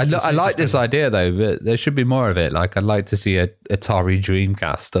pass. I like this idea though, but there should be more of it. Like, I'd like to see a Atari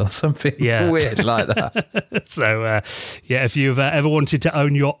Dreamcast or something weird like that. So, if you've ever wanted to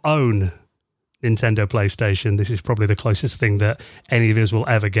own your own Nintendo PlayStation, this is probably the closest thing that any of us will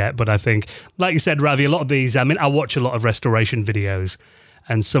ever get. But I think, like you said, Ravi, a lot of these, I watch a lot of restoration videos,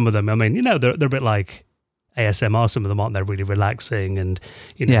 and some of them, they're a bit like ASMR. Some of them aren't they, really relaxing and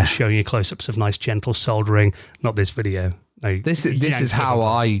showing you close-ups of nice gentle soldering. Not this video. No, this is how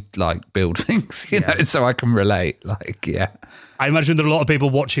I like build things, so I can relate. I imagine that a lot of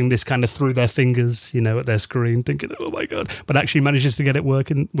people watching this kind of through their fingers, at their screen, thinking, "Oh my god!" but actually manages to get it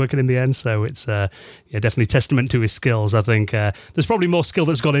working in the end. So it's definitely testament to his skills. I think there's probably more skill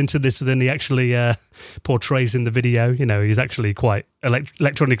that's gone into this than he actually portrays in the video. He's actually quite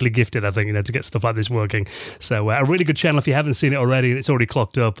electronically gifted, I think, to get stuff like this working. So a really good channel if you haven't seen it already. And it's already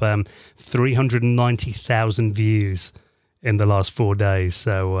clocked up 390,000 views in the last 4 days.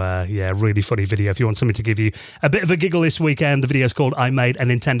 So, really funny video. If you want something to give you a bit of a giggle this weekend, the video is called I Made a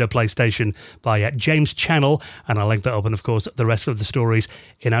Nintendo PlayStation by James Channel, and I'll link that up, and of course, the rest of the stories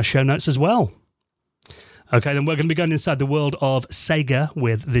in our show notes as well. Okay, then we're going to be going inside the world of Sega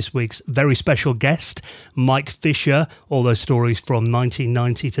with this week's very special guest, Mike Fischer. All those stories from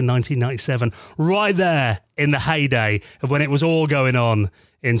 1990 to 1997, right there in the heyday of when it was all going on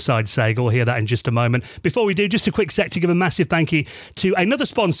inside Sega. We'll hear that in just a moment. Before we do, just a quick sec to give a massive thank you to another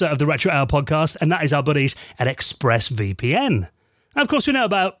sponsor of the Retro Hour podcast, and that is our buddies at ExpressVPN. Now, of course, we know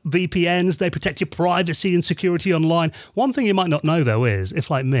about VPNs. They protect your privacy and security online. One thing you might not know, though, is if,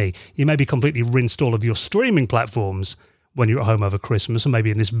 like me, you maybe completely rinsed all of your streaming platforms when you're at home over Christmas, or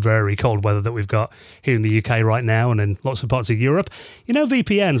maybe in this very cold weather that we've got here in the UK right now and in lots of parts of Europe,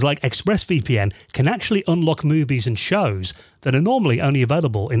 VPNs like ExpressVPN can actually unlock movies and shows that are normally only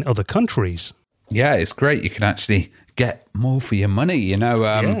available in other countries. Yeah, it's great. You can actually get more for your money, They're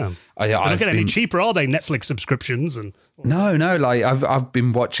not getting any cheaper, are they? Netflix subscriptions and No, like I've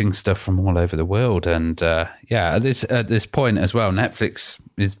been watching stuff from all over the world, and at this point as well, Netflix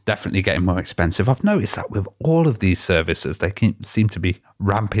is definitely getting more expensive. I've noticed that with all of these services, they seem to be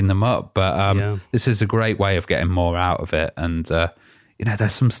ramping them up, but this is a great way of getting more out of it. And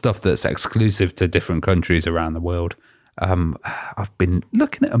there's some stuff that's exclusive to different countries around the world. I've been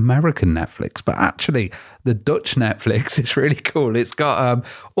looking at American Netflix, but actually the Dutch Netflix is really cool. It's got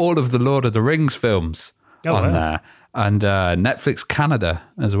all of the Lord of the Rings films on there. And Netflix Canada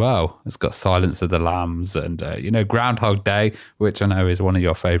as well. It's got Silence of the Lambs and, Groundhog Day, which I know is one of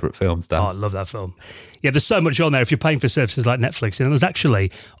your favourite films, Dan. Oh, I love that film. Yeah, there's so much on there. If you're paying for services like Netflix, there's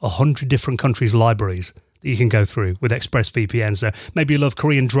actually 100 different countries' libraries that you can go through with ExpressVPN. So maybe you love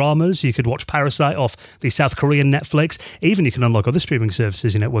Korean dramas, you could watch Parasite off the South Korean Netflix. Even you can unlock other streaming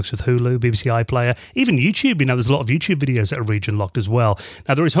services. It works with Hulu, BBC iPlayer, even YouTube. There's a lot of YouTube videos that are region locked as well.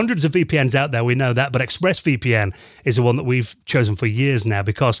 Now, there is hundreds of VPNs out there, we know that, but ExpressVPN is the one that we've chosen for years now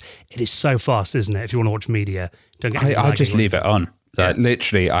because it is so fast, isn't it? If you want to watch media, don't get I just leave it on.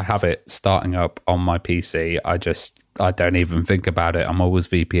 Literally, I have it starting up on my PC. I don't even think about it. I'm always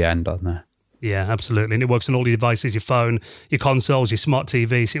VPN'd on there. Yeah, absolutely. And it works on all your devices, your phone, your consoles, your smart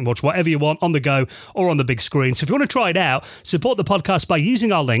TV, so you can watch whatever you want on the go or on the big screen. So if you want to try it out, support the podcast by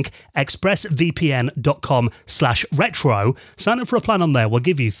using our link, expressvpn.com/retro. Sign up for a plan on there. We'll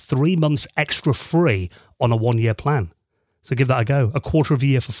give you 3 months extra free on a 1-year plan. So give that a go. A quarter of a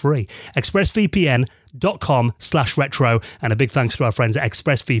year for free. expressvpn.com/retro. And a big thanks to our friends at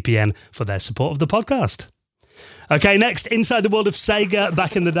ExpressVPN for their support of the podcast. Okay, next, inside the world of Sega,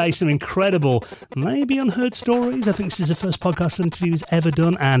 back in the day, some incredible, maybe unheard stories. I think this is the first podcast interview he's ever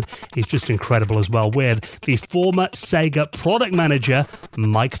done, and he's just incredible as well, with the former Sega product manager,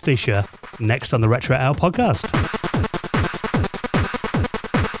 Mike Fischer, next on the Retro Hour podcast.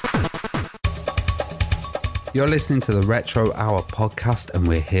 You're listening to the Retro Hour podcast, and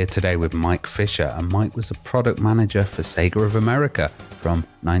we're here today with Mike Fischer. And Mike was a product manager for SEGA of America from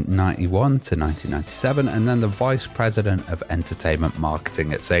 1991 to 1997, and then the vice president of entertainment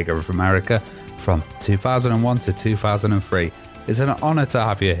marketing at SEGA of America from 2001 to 2003. It's an honor to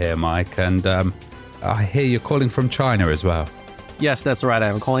have you here, Mike, and I hear you're calling from China as well. Yes, that's right.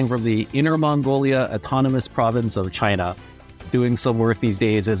 I'm calling from the Inner Mongolia Autonomous Province of China, doing some work these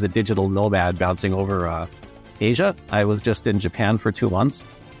days as a digital nomad bouncing over Asia. I was just in Japan for 2 months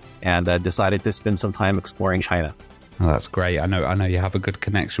and decided to spend some time exploring China. Oh, that's great. I know you have a good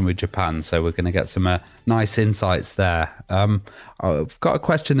connection with Japan, so we're going to get some nice insights there. I've got a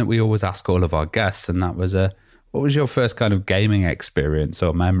question that we always ask all of our guests, and that was, what was your first kind of gaming experience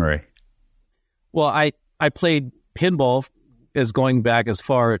or memory? Well, I played pinball as going back as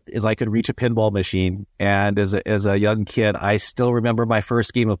far as I could reach a pinball machine. And as a young kid, I still remember my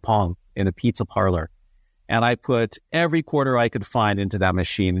first game of Pong in a pizza parlor. And I put every quarter I could find into that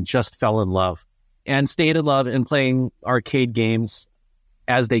machine and just fell in love and stayed in love in playing arcade games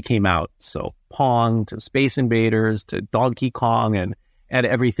as they came out. So Pong to Space Invaders to Donkey Kong and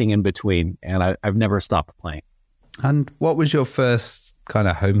everything in between. And I've never stopped playing. And what was your first kind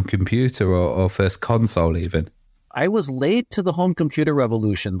of home computer or first console even? I was late to the home computer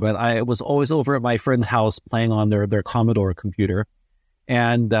revolution, but I was always over at my friend's house playing on their Commodore computer.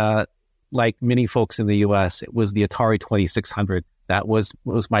 And like many folks in the U.S., it was the Atari 2600. That was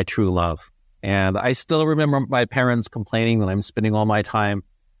my true love. And I still remember my parents complaining that I'm spending all my time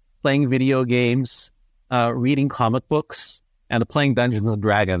playing video games, reading comic books, and playing Dungeons and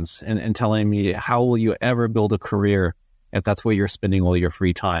Dragons, and telling me, how will you ever build a career if that's where you're spending all your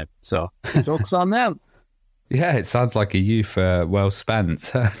free time? So joke's on them. Yeah, it sounds like a youth well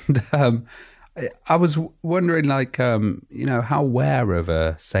spent. And I was wondering, like, how aware of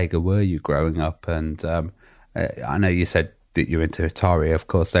SEGA were you growing up? And I know you said that you're into Atari. Of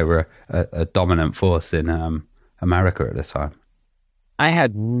course, they were a dominant force in America at the time. I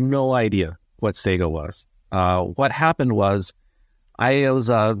had no idea what SEGA was. What happened was I was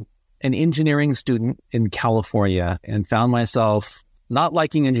an engineering student in California and found myself not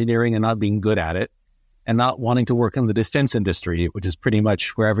liking engineering and not being good at it, and not wanting to work in the defense industry, which is pretty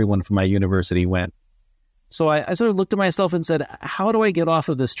much where everyone from my university went. So I sort of looked at myself and said, how do I get off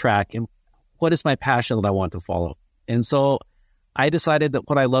of this track? And what is my passion that I want to follow? And so I decided that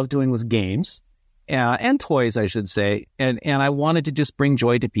what I loved doing was games and toys, I should say. And I wanted to just bring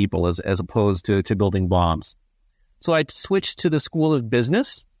joy to people as opposed to building bombs. So I switched to the School of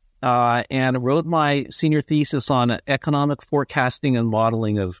Business and wrote my senior thesis on economic forecasting and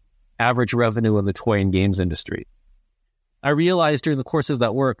modeling of average revenue in the toy and games industry. I realized during the course of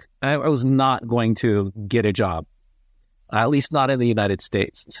that work, I was not going to get a job, at least not in the United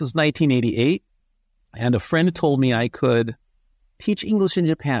States. This was 1988, and a friend told me I could teach English in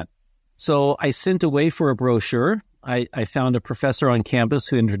Japan. So I sent away for a brochure. I found a professor on campus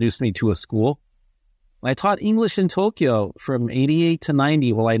who introduced me to a school. I taught English in Tokyo from 88 to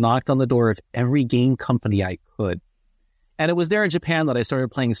 90 while I knocked on the door of every game company I could. And it was there in Japan that I started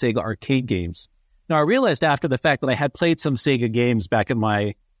playing SEGA arcade games. Now, I realized after the fact that I had played some SEGA games back in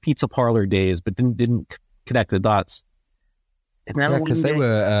my pizza parlor days, but didn't connect the dots. Yeah, because they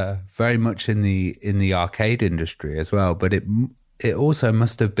were very much in the arcade industry as well. But it also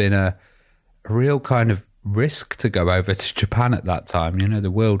must have been a real kind of risk to go over to Japan at that time. You know, the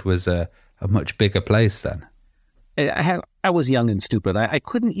world was a much bigger place then. I was young and stupid. I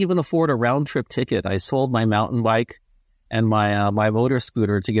couldn't even afford a round-trip ticket. I sold my mountain bike and my motor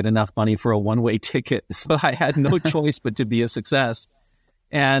scooter to get enough money for a one-way ticket. So I had no choice but to be a success.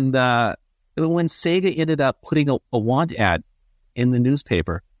 And when SEGA ended up putting a want ad in the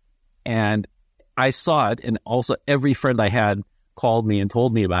newspaper, and I saw it, and also every friend I had called me and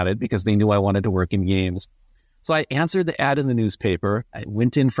told me about it because they knew I wanted to work in games. So I answered the ad in the newspaper. I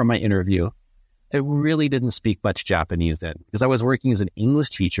went in for my interview. I really didn't speak much Japanese then because I was working as an English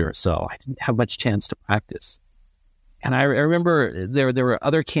teacher, so I didn't have much chance to practice. And I remember there were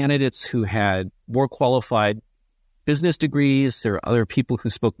other candidates who had more qualified business degrees. There were other people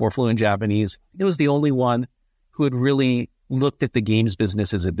who spoke more fluent Japanese. It was the only one who had really looked at the games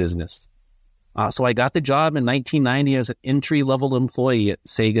business as a business. So I got the job in 1990 as an entry-level employee at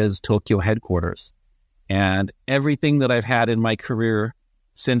SEGA's Tokyo headquarters. And everything that I've had in my career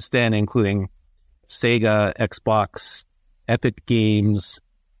since then, including SEGA, Xbox, Epic Games,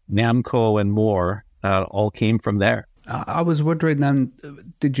 Namco, and more, all came from there. I was wondering then,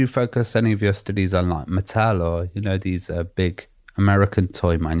 did you focus any of your studies on like Mattel or, these big American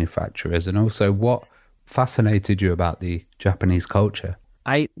toy manufacturers? And also what fascinated you about the Japanese culture?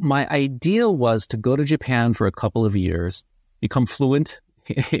 My idea was to go to Japan for a couple of years, become fluent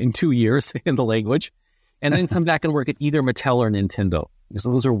in 2 years in the language, and then come back and work at either Mattel or Nintendo, because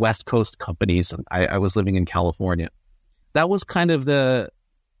those are West Coast companies. And I was living in California. That was kind of the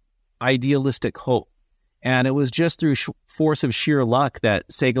idealistic hope. And it was just through force of sheer luck that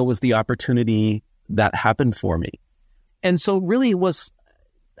Sega was the opportunity that happened for me. And so really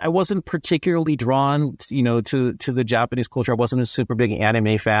I wasn't particularly drawn, to the Japanese culture. I wasn't a super big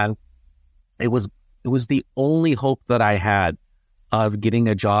anime fan. It was the only hope that I had of getting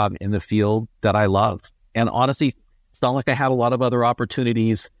a job in the field that I loved. And honestly, it's not like I had a lot of other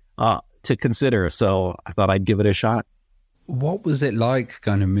opportunities to consider. So I thought I'd give it a shot. What was it like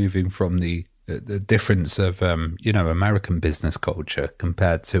kind of moving from the difference of, American business culture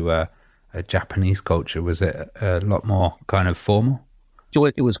compared to a Japanese culture? Was it a lot more kind of formal?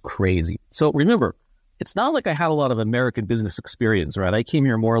 It was crazy. So remember, it's not like I had a lot of American business experience, right? I came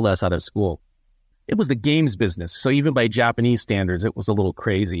here more or less out of school. It was the games business. So even by Japanese standards, it was a little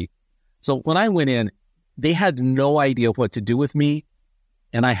crazy. So when I went in, they had no idea what to do with me,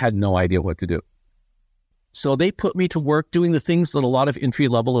 and I had no idea what to do. So they put me to work doing the things that a lot of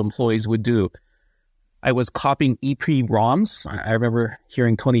entry-level employees would do. I was copying EP-ROMs. I remember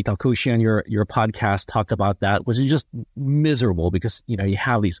hearing Tony Takushi on your podcast talk about that, which is just miserable because, you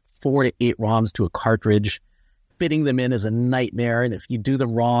have these 4 to 8 ROMs to a cartridge. Fitting them in is a nightmare. And if you do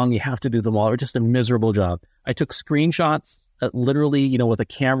them wrong, you have to do them all. It's just a miserable job. I took screenshots, literally, with a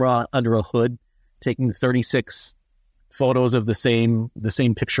camera under a hood, taking 36 photos of the same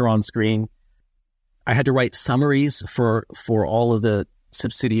picture on screen. I had to write summaries for all of the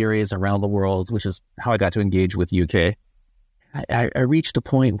subsidiaries around the world, which is how I got to engage with UK. I reached a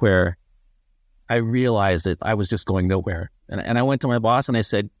point where I realized that I was just going nowhere. And I went to my boss and I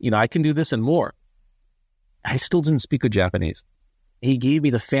said, I can do this and more. I still didn't speak good Japanese. He gave me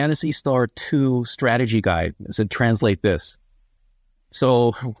the Phantasy Star 2 strategy guide and said, translate this.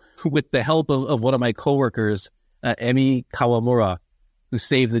 So with the help of one of my coworkers, Emi Kawamura, who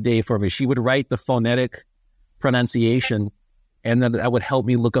saved the day for me, she would write the phonetic pronunciation, and then that would help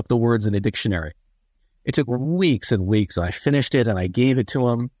me look up the words in a dictionary. It took weeks and weeks. I finished it and I gave it to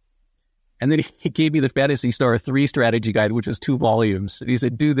him. And then he gave me the Phantasy Star 3 strategy guide, which was 2 volumes. And he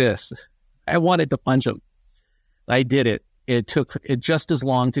said, do this. I wanted to punch him. I did it. It took just as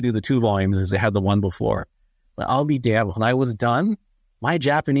long to do the 2 volumes as it had the one before. But I'll be damned. When I was done, my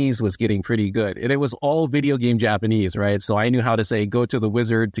Japanese was getting pretty good. And it was all video game Japanese, right? So I knew how to say, go to the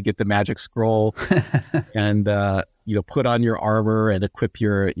wizard to get the magic scroll and, put on your armor and equip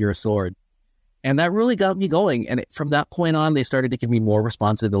your sword. And that really got me going. And from that point on, they started to give me more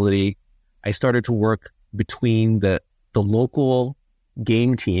responsibility. I started to work between the local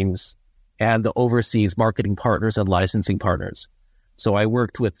game teams and the overseas marketing partners and licensing partners. So I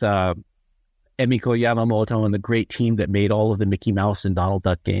worked with Emiko Yamamoto and the great team that made all of the Mickey Mouse and Donald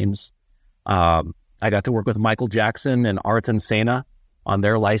Duck games. I got to work with Michael Jackson and Arthur Sena on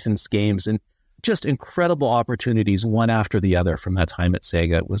their licensed games, and just incredible opportunities one after the other from that time at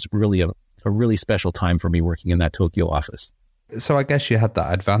Sega. It was really a really special time for me working in that Tokyo office. So I guess you had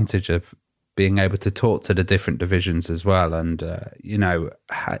that advantage of being able to talk to the different divisions as well. And,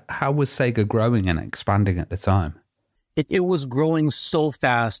 how was Sega growing and expanding at the time? It was growing so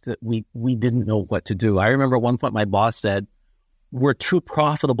fast that we didn't know what to do. I remember at one point my boss said, we're too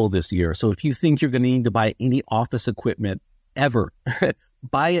profitable this year. So if you think you're going to need to buy any office equipment ever,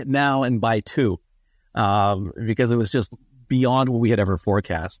 buy it now and buy 2, because it was just beyond what we had ever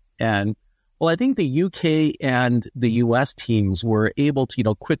forecast. And well, I think the UK and the US teams were able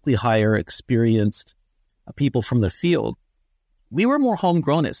to, quickly hire experienced people from the field. We were more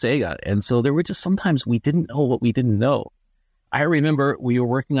homegrown at Sega. And so there were just sometimes we didn't know what we didn't know. I remember we were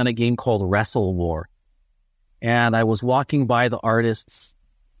working on a game called Wrestle War. And I was walking by the artist's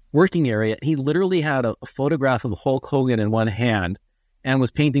working area. He literally had a photograph of Hulk Hogan in one hand and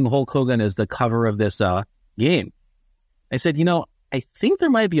was painting Hulk Hogan as the cover of this game. I said, I think there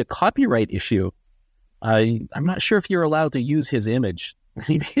might be a copyright issue. I'm not sure if you're allowed to use his image.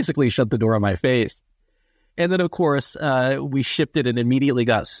 He basically shut the door on my face. And then, of course, we shipped it and immediately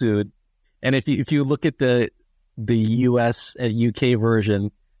got sued. And if you look at the US and UK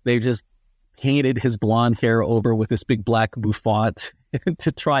version, they just painted his blonde hair over with this big black bouffant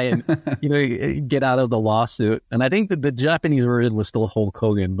to try and get out of the lawsuit. And I think that the Japanese version was still Hulk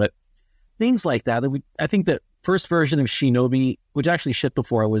Hogan, but things like that. I think the first version of Shinobi, which actually shipped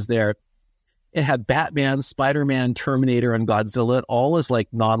before I was there, it had Batman, Spider-Man, Terminator, and Godzilla, all as like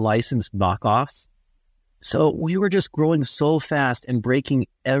non-licensed knockoffs. So we were just growing so fast and breaking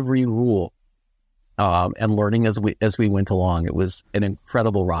every rule. and learning as we went along. It was an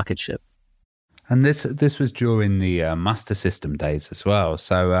incredible rocket ship. And this was during the Master System days as well.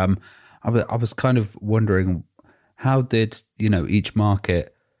 So I was kind of wondering, how did each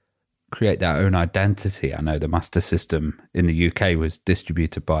market create their own identity? I know the Master System in the UK was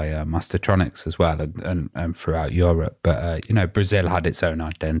distributed by Mastertronics as well, and throughout Europe. But Brazil had its own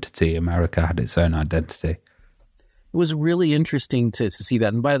identity. America had its own identity. It was really interesting to see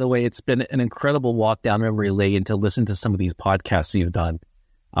that. And by the way, it's been an incredible walk down memory lane to listen to some of these podcasts you've done.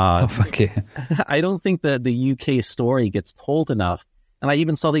 Thank you. I don't think that the UK story gets told enough. And I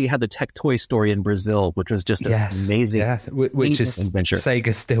even saw that you had the Tech Toy story in Brazil, which was just an amazing, which is adventure.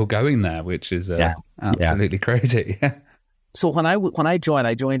 Sega's still going there, which is absolutely crazy. So when I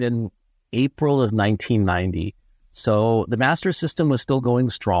joined in April of 1990. So the Master System was still going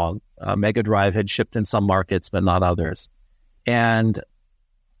strong. Mega Drive had shipped in some markets, but not others. And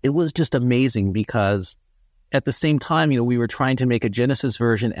it was just amazing because at the same time, we were trying to make a Genesis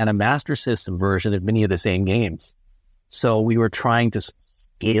version and a Master System version of many of the same games. So we were trying to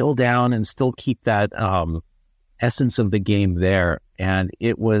scale down and still keep that essence of the game there. And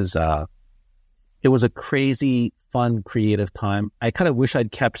it was a crazy, fun, creative time. I kind of wish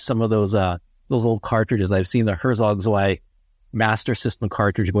I'd kept some of those old cartridges. I've seen the Herzog Zwei Master System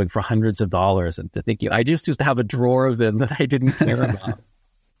cartridge going for hundreds of dollars. And to think, I just used to have a drawer of them that I didn't care about.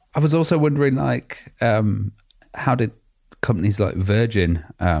 I was also wondering, how did companies like Virgin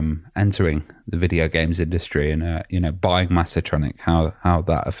entering the video games industry and buying Mastertronic, how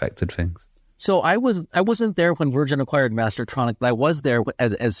that affected things? So I wasn't there when Virgin acquired Mastertronic, but I was there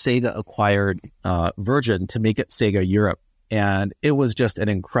as Sega acquired Virgin to make it Sega Europe, and it was just an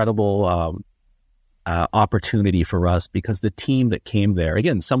incredible opportunity for us because the team that came there,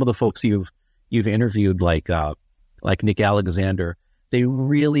 again, some of the folks you've interviewed, like Nick Alexander, they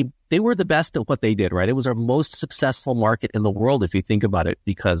were the best at what they did, right? It was our most successful market in the world, if you think about it,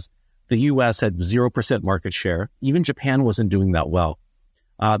 because the US had 0% market share. Even Japan wasn't doing that well.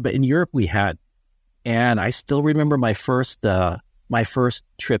 But in Europe, we had. And I still remember my first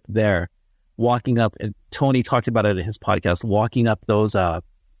trip there, walking up, and Tony talked about it in his podcast, walking up those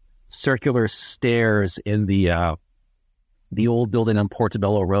circular stairs in the old building on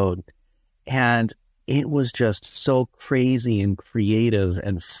Portobello Road. And it was just so crazy and creative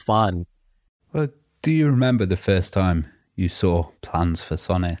and fun. Well, do you remember the first time you saw plans for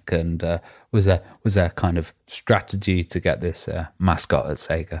Sonic, and was there kind of strategy to get this mascot at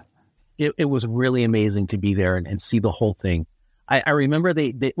Sega? It was really amazing to be there and see the whole thing. I remember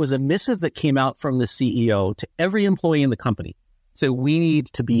it was a missive that came out from the CEO to every employee in the company. So we need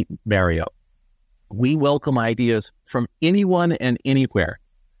to beat Mario. We welcome ideas from anyone and anywhere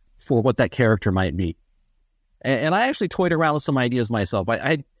for what that character might be. And I actually toyed around with some ideas myself.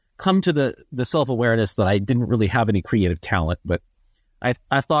 I'd come to the self-awareness that I didn't really have any creative talent, but I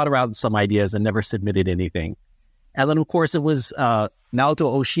thought around some ideas and never submitted anything. And then, of course, it was Naoto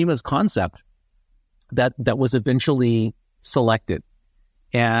Oshima's concept that was eventually selected.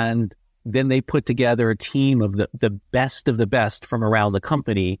 And then they put together a team of the best from around the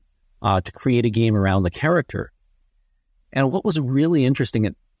company to create a game around the character. And what was really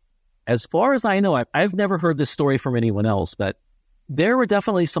interesting, as far as I know, I've never heard this story from anyone else, but there were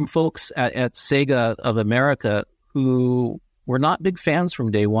definitely some folks at Sega of America who were not big fans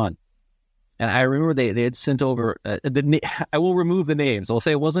from day one. And I remember they had sent over, I will remove the names. I'll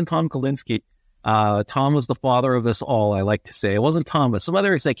say it wasn't Tom Kalinske. Tom was the father of us all, I like to say. It wasn't Tom, but some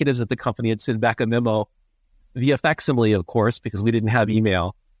other executives at the company had sent back a memo via facsimile, of course, because we didn't have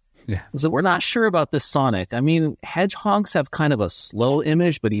email. Yeah. So we're not sure about this Sonic. I mean, hedgehogs have kind of a slow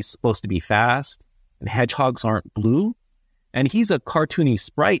image, but he's supposed to be fast. And hedgehogs aren't blue. And he's a cartoony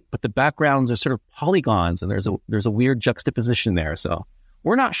sprite, but the backgrounds are sort of polygons, and there's a weird juxtaposition there. So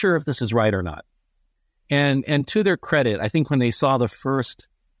we're not sure if this is right or not. And to their credit, I think when they saw the first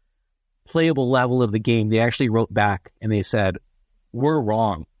playable level of the game, they actually wrote back and they said, "We're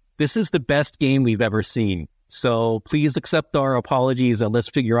wrong. This is the best game we've ever seen. So please accept our apologies and let's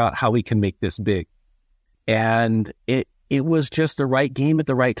figure out how we can make this big." And it was just the right game at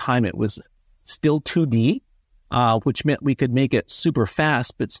the right time. It was still 2D, which meant we could make it super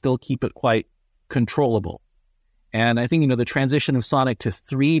fast, but still keep it quite controllable. And I think, the transition of Sonic to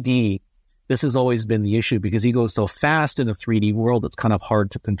 3D, this has always been the issue because he goes so fast in a 3D world, it's kind of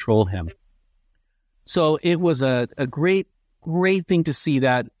hard to control him. So it was a great thing to see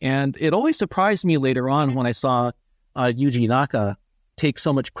that. And it always surprised me later on when I saw Yuji Naka take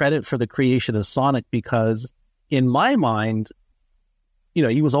so much credit for the creation of Sonic, because in my mind,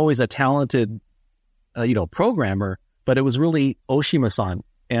 he was always a talented, programmer, but it was really Oshima-san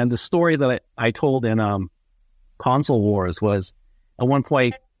And the story that I told in Console Wars was at one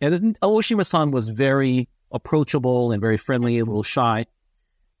point, and Aoshima-san was very approachable and very friendly, a little shy.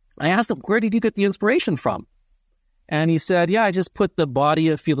 I asked him, where did you get the inspiration from? And he said, yeah, I just put the body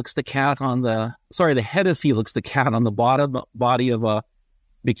of Felix the Cat the head of Felix the Cat on the body of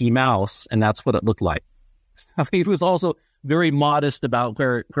Mickey Mouse, and that's what it looked like. He was also very modest about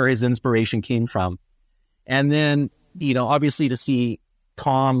where his inspiration came from. And then, obviously to see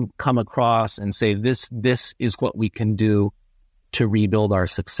Tom come across and say, this is what we can do to rebuild our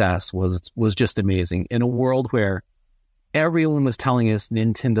success was just amazing. In a world where everyone was telling us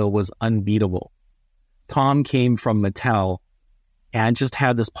Nintendo was unbeatable, Tom came from Mattel and just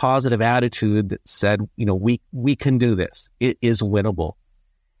had this positive attitude that said, we can do this. It is winnable.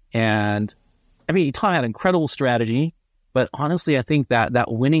 And I mean, Tom had incredible strategy, but honestly, I think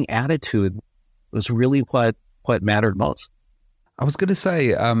that winning attitude was really what mattered most. I was going to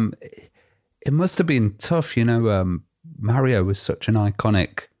say, it must have been tough, Mario was such an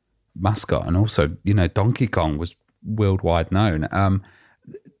iconic mascot, and also, Donkey Kong was worldwide known.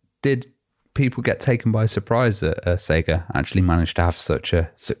 Did people get taken by surprise that Sega actually managed to have such a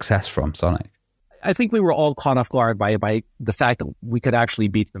success from Sonic? I think we were all caught off guard by the fact that we could actually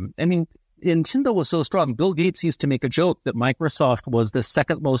beat them. I mean, Nintendo was so strong. Bill Gates used to make a joke that Microsoft was the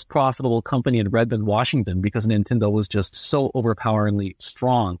second most profitable company in Redmond, Washington, because Nintendo was just so overpoweringly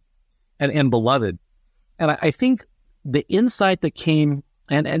strong and beloved. And I think the insight that came,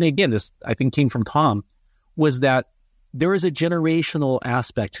 and again, this I think came from Tom, was that there is a generational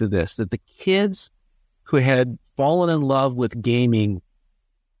aspect to this, that the kids who had fallen in love with gaming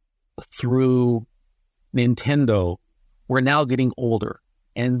through Nintendo were now getting older,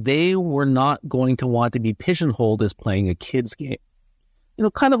 and they were not going to want to be pigeonholed as playing a kid's game.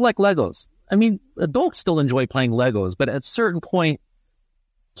 Kind of like Legos. I mean, adults still enjoy playing Legos, but at a certain point,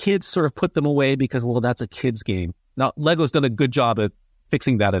 kids sort of put them away because, well, that's a kid's game. Now, Lego's done a good job at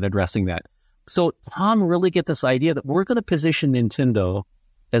fixing that and addressing that. So Tom really get this idea that we're going to position Nintendo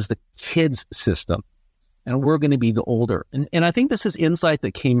as the kids' system, and we're going to be the older. And I think this is insight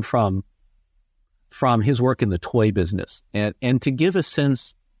that came from his work in the toy business. And to give a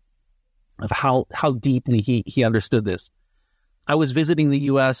sense of how deeply he understood this, I was visiting the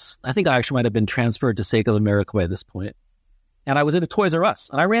U.S. I think I actually might have been transferred to Sega of America by this point. And I was in a Toys R Us,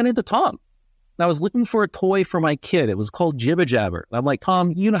 and I ran into Tom. And I was looking for a toy for my kid. It was called Jibba Jabber. And I'm like,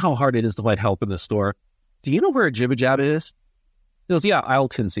 Tom, you know how hard it is to find help in the store. Do you know where a Jibba Jabber is? He goes, yeah, aisle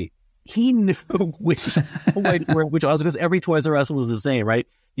 10C. He knew which aisles, because every Toys R Us was the same, right?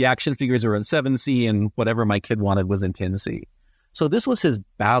 The action figures were in 7C, and whatever my kid wanted was in 10C. So this was his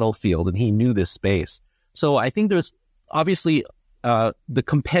battlefield, and he knew this space. So I think there's obviously the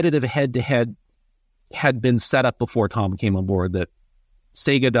competitive head-to-head had been set up before Tom came on board, that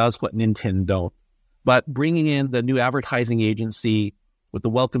Sega does what Nintendo don't. But bringing in the new advertising agency with the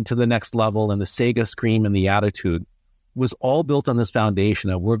welcome to the next level and the Sega scream and the attitude was all built on this foundation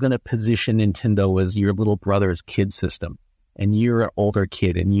of, we're going to position Nintendo as your little brother's kid system, and you're an older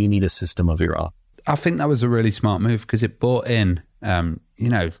kid and you need a system of your own. I think that was a really smart move, because it brought in,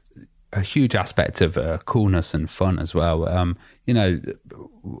 a huge aspect of coolness and fun as well.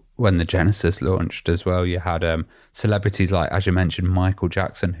 When the Genesis launched as well, you had celebrities like, as you mentioned, Michael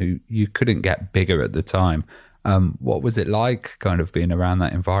Jackson, who you couldn't get bigger at the time. What was it like kind of being around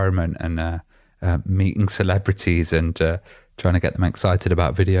that environment and meeting celebrities and trying to get them excited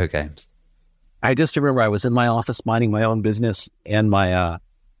about video games? I just remember I was in my office minding my own business, and my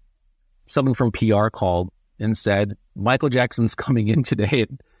someone from PR called and said, Michael Jackson's coming in today.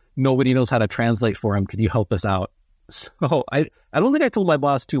 Nobody knows how to translate for him. Could you help us out? So I don't think I told my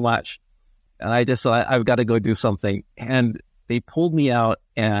boss too much. And I just thought, I've got to go do something. And they pulled me out,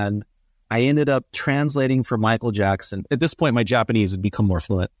 and I ended up translating for Michael Jackson. At this point, my Japanese had become more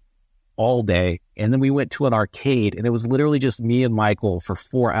fluent all day. And then we went to an arcade, and it was literally just me and Michael for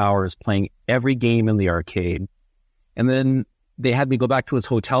 4 hours playing every game in the arcade. And then they had me go back to his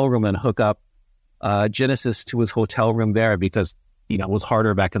hotel room and hook up Genesis to his hotel room there, because it was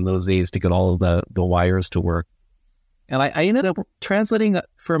harder back in those days to get all of the wires to work. And I ended up translating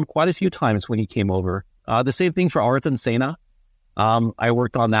for him quite a few times when he came over. The same thing for Arth and Sena. I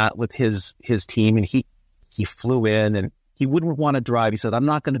worked on that with his team, and he flew in, and he wouldn't want to drive. He said, I'm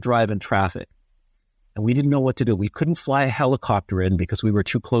not going to drive in traffic. And we didn't know what to do. We couldn't fly a helicopter in because we were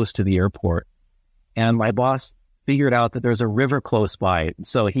too close to the airport. And my boss figured out that there's a river close by.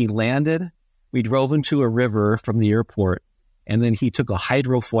 So he landed. We drove him to a river from the airport. And then he took a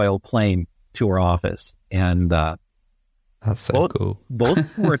hydrofoil plane to our office. And that's so cool.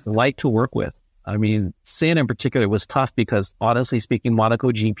 Both were light to work with. I mean, Santa in particular was tough because, honestly speaking,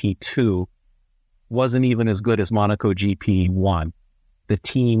 Monaco GP2 wasn't even as good as Monaco GP1. The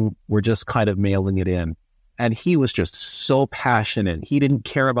team were just kind of mailing it in. And he was just so passionate. He didn't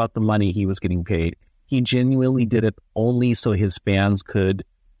care about the money he was getting paid. He genuinely did it only so his fans could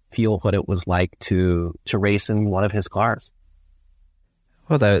feel what it was like to race in one of his cars.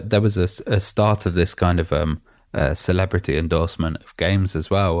 Well, there was a start of this kind of celebrity endorsement of games as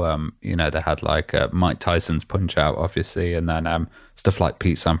well. You know, they had like Mike Tyson's Punch-Out, obviously, and then stuff like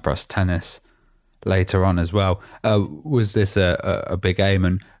Pete Sampras tennis later on as well. Was this a big aim,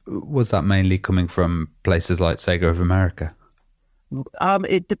 and was that mainly coming from places like Sega of America?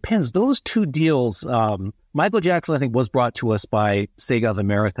 It depends. Those two deals, Michael Jackson, I think, was brought to us by Sega of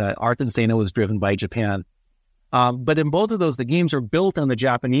America. Art and Sena was driven by Japan. But in both of those, the games are built on the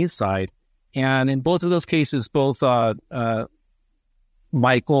Japanese side. And in both of those cases, both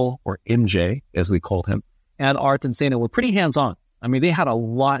Michael, or MJ, as we called him, and Art and Sena were pretty hands-on. I mean, they had a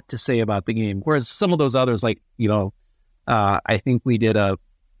lot to say about the game. Whereas some of those others, like, I think we did a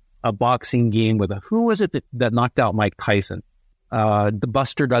boxing game with who was it that knocked out Mike Tyson? The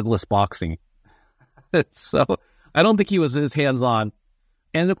Buster Douglas boxing. So I don't think he was as hands-on.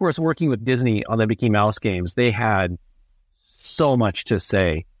 And of course, working with Disney on the Mickey Mouse games, they had so much to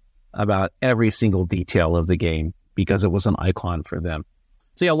say about every single detail of the game because it was an icon for them.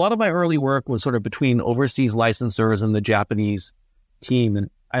 So yeah, a lot of my early work was sort of between overseas licensors and the Japanese team. And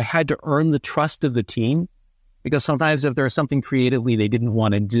I had to earn the trust of the team because sometimes if there's something creatively they didn't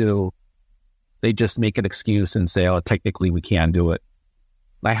want to do, they just make an excuse and say, oh, technically we can't do it.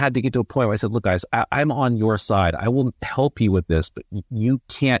 I had to get to a point where I said, look, guys, I'm on your side. I will help you with this, but you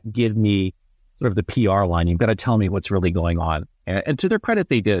can't give me sort of the PR line. You've got to tell me what's really going on. And to their credit,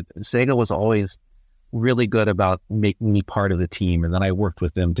 they did. Sega was always really good about making me part of the team. And then I worked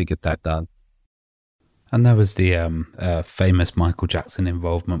with them to get that done. And there was the famous Michael Jackson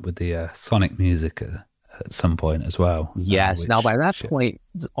involvement with the Sonic music at some point as well. Yes. Now, by that point,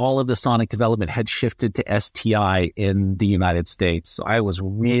 all of the Sonic development had shifted to STI in the United States. So I was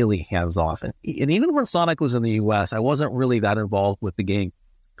really hands-off. And even when Sonic was in the US, I wasn't really that involved with the game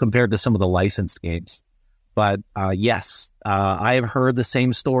compared to some of the licensed games. But yes, I have heard the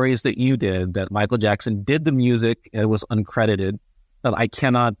same stories that you did, that Michael Jackson did the music. It was uncredited. But I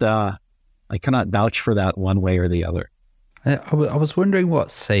cannot vouch for that one way or the other. I was wondering what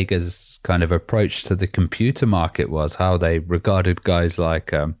Sega's kind of approach to the computer market was, how they regarded guys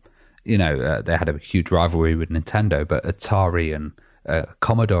like, they had a huge rivalry with Nintendo, but Atari and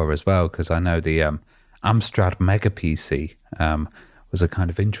Commodore as well, because I know the Amstrad Mega PC was a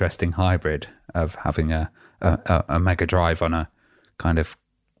kind of interesting hybrid of having a Mega Drive on a kind of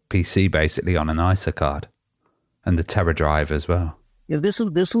PC, basically on an ISA card, and the Terra Drive as well. Yeah,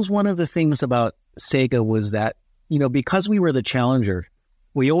 this was one of the things about Sega was that, because we were the challenger,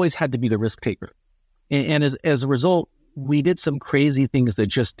 we always had to be the risk taker. And as a result, we did some crazy things that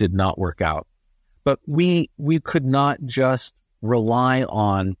just did not work out. But we could not just rely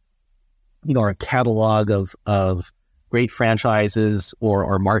on, our catalog of great franchises or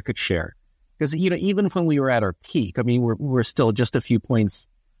our market share. Because, even when we were at our peak, I mean, we're still just a few points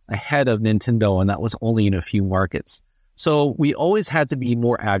ahead of Nintendo, and that was only in a few markets. So we always had to be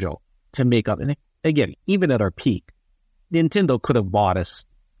more agile to make up. And again, even at our peak, Nintendo could have bought us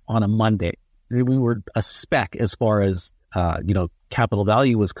on a Monday. We were a speck as far as, capital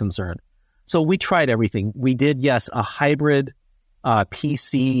value was concerned. So we tried everything. We did, yes, a hybrid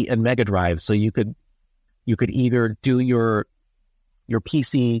PC and Mega Drive. So you could either do your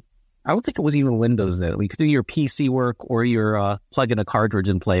PC. I don't think it was even Windows then. We could do your PC work or your plug in a cartridge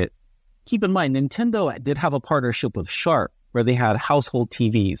and play it. Keep in mind, Nintendo did have a partnership with Sharp where they had household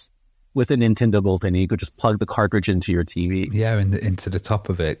TVs with a Nintendo built in. You could just plug the cartridge into your TV. Yeah, into the top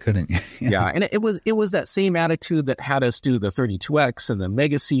of it, couldn't you? Yeah, and it was that same attitude that had us do the 32X and the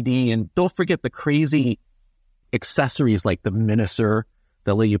Mega CD. And don't forget the crazy accessories like the Miniser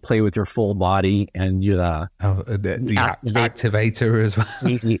that let you play with your full body and the activator as well.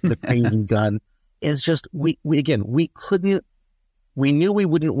 The crazy gun. It's just, we knew we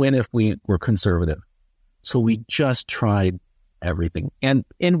wouldn't win if we were conservative. So we just tried everything. And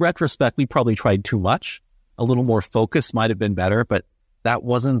in retrospect, we probably tried too much. A little more focus might have been better, but that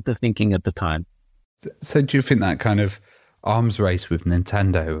wasn't the thinking at the time. So do you think that kind of arms race with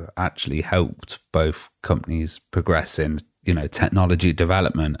Nintendo actually helped both companies progress in, technology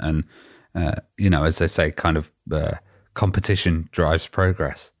development and, as they say, kind of competition drives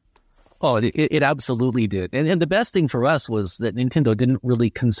progress? Oh, it absolutely did. And the best thing for us was that Nintendo didn't really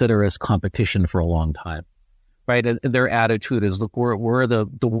consider us competition for a long time. right? And their attitude is, look, we're the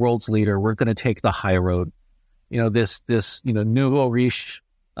world's leader. We're going to take the high road. This nouveau riche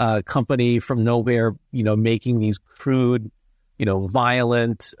company from nowhere, making these crude,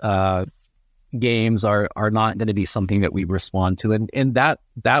 violent games are not going to be something that we respond to. And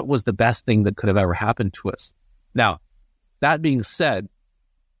that was the best thing that could have ever happened to us. Now, that being said,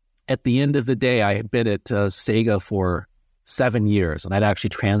 at the end of the day, I had been at SEGA for 7 years, and I'd actually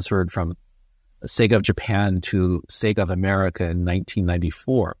transferred from SEGA of Japan to SEGA of America in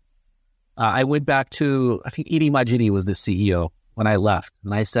 1994. I went back to, I think Iri Majiri was the CEO when I left,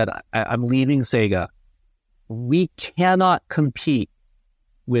 and I said, I'm leaving SEGA. We cannot compete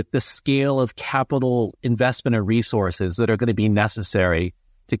with the scale of capital investment and resources that are going to be necessary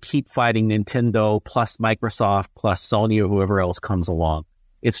to keep fighting Nintendo plus Microsoft plus Sony or whoever else comes along.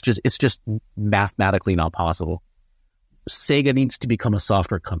 It's just mathematically not possible. SEGA needs to become a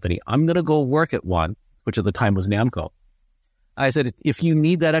software company. I'm going to go work at one, which at the time was Namco. I said, if you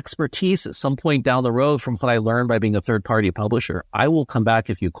need that expertise at some point down the road from what I learned by being a third-party publisher, I will come back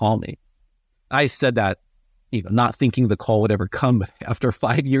if you call me. I said that, not thinking the call would ever come. But after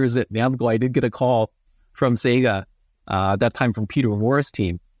 5 years at Namco, I did get a call from SEGA, that time from Peter Moore's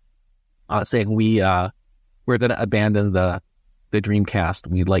team, saying we're going to abandon the Dreamcast.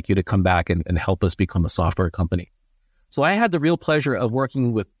 We'd like you to come back and help us become a software company. So I had the real pleasure of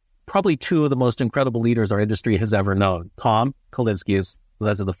working with probably two of the most incredible leaders our industry has ever known. Tom Kalinske is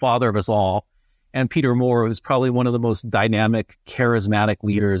the father of us all, and Peter Moore, who's probably one of the most dynamic, charismatic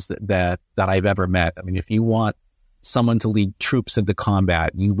leaders that I've ever met. I mean, if you want someone to lead troops into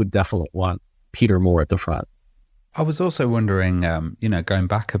combat, you would definitely want Peter Moore at the front. I was also wondering, going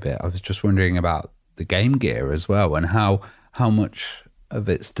back a bit, I was just wondering about the Game Gear as well, and how much of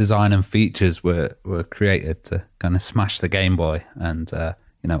its design and features were created to kind of smash the Game Boy and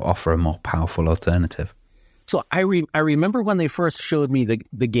offer a more powerful alternative. So I remember when they first showed me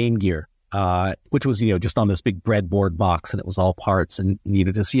the Game Gear, which was just on this big breadboard box, and it was all parts, and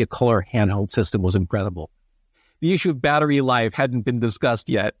to see a color handheld system was incredible. The issue of battery life hadn't been discussed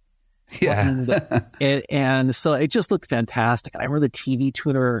yet. Yeah, and so it just looked fantastic. And I remember the TV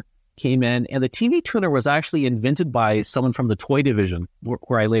tuner came in, and the TV tuner was actually invented by someone from the toy division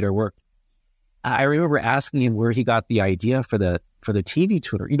where I later worked. I remember asking him where he got the idea for the TV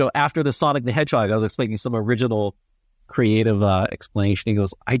tuner. After the Sonic the Hedgehog, I was expecting some original creative explanation. He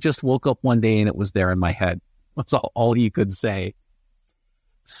goes, I just woke up one day and it was there in my head. That's all he could say.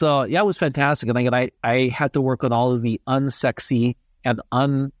 So yeah, it was fantastic. And I had to work on all of the unsexy and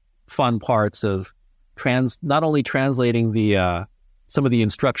unfun parts of not only translating the some of the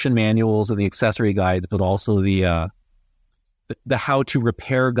instruction manuals and the accessory guides, but also the how to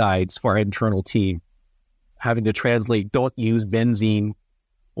repair guides for our internal team. Having to translate, don't use benzene,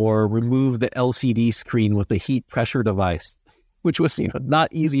 or remove the LCD screen with the heat pressure device, which was not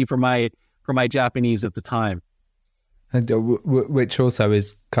easy for my Japanese at the time. And, which also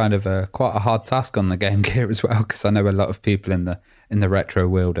is kind of quite a hard task on the Game Gear as well, because I know a lot of people in the retro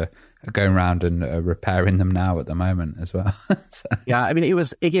world are going around and repairing them now at the moment as well. So. Yeah, I mean, it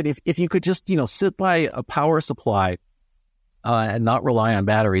was, again, if you could just sit by a power supply and not rely on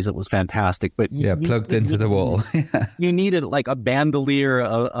batteries, it was fantastic. But plugged into the wall. You needed like a bandolier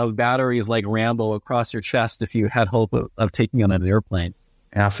of batteries like Rambo across your chest if you had hope of taking on an airplane.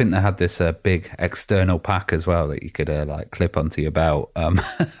 Yeah, I think they had this big external pack as well that you could clip onto your belt, a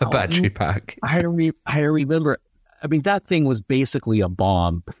battery pack. I remember. I mean, that thing was basically a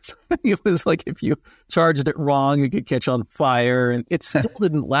bomb. It was like if you charged it wrong, it could catch on fire, and it still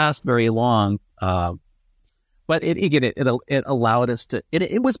didn't last very long. But it allowed us to.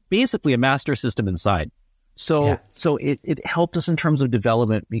 It was basically a master system inside. So it helped us in terms of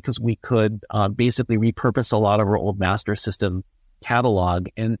development because we could basically repurpose a lot of our old master system catalog.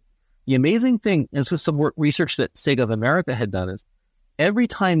 And the amazing thing, and this was some research that SEGA of America had done, is every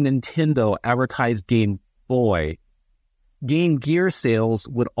time Nintendo advertised Game Boy, Game Gear sales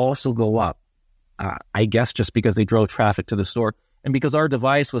would also go up. I guess just because they drove traffic to the store. And because our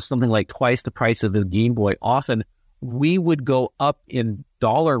device was something like twice the price of the Game Boy, often we would go up in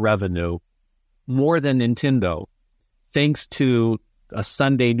dollar revenue more than Nintendo, thanks to a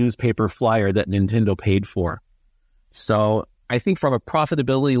Sunday newspaper flyer that Nintendo paid for. So I think from a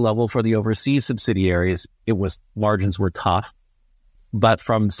profitability level for the overseas subsidiaries, margins were tough. But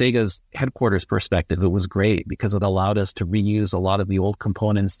from Sega's headquarters perspective, it was great because it allowed us to reuse a lot of the old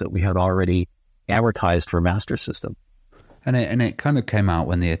components that we had already advertised for Master System. And it kind of came out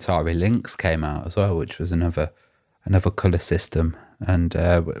when the Atari Lynx came out as well, which was another colour system. And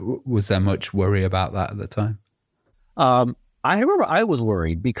was there much worry about that at the time? I remember I was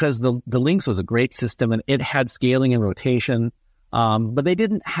worried because the Lynx was a great system and it had scaling and rotation, but they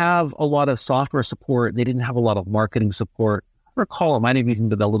didn't have a lot of software support. They didn't have a lot of marketing support. I recall it might have even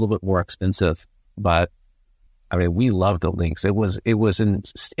been a little bit more expensive, but I mean, we loved the Lynx.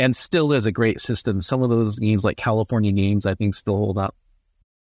 And still is a great system. Some of those games like California games, I think still hold up.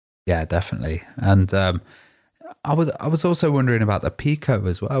 Yeah, definitely. And I was also wondering about the Pico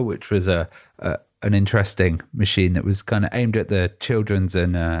as well, which was an interesting machine that was kind of aimed at the children's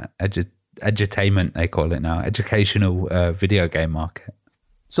and edutainment, they call it now, educational video game market.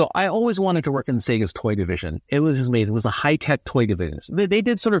 So I always wanted to work in Sega's toy division. It was amazing. It was a high-tech toy division. They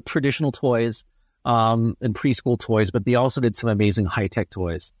did sort of traditional toys and preschool toys, but they also did some amazing high-tech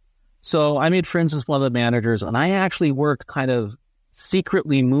toys. So I made friends with one of the managers, and I actually worked kind of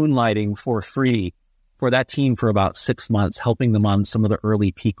secretly moonlighting for free for that team for about 6 months, helping them on some of the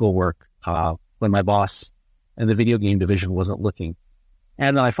early Pico work when my boss in the video game division wasn't looking.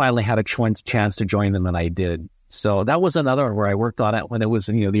 And then I finally had a chance to join them, and I did. So that was another one where I worked on it when it was,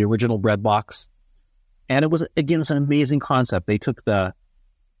 the original bread box. And it was an amazing concept. They took the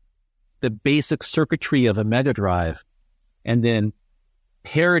basic circuitry of a Mega Drive and then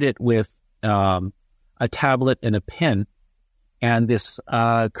paired it with a tablet and a pen. And this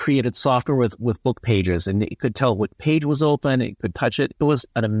created software with book pages, and it could tell what page was open. It could touch it. It was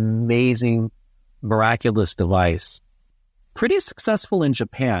an amazing, miraculous device. Pretty successful in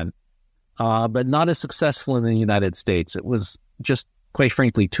Japan, but not as successful in the United States. It was just, quite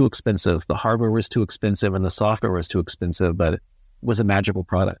frankly, too expensive. The hardware was too expensive and the software was too expensive, but it was a magical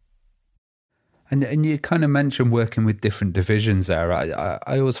product. And you kind of mentioned working with different divisions there.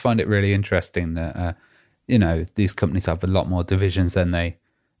 I always find it really interesting that these companies have a lot more divisions than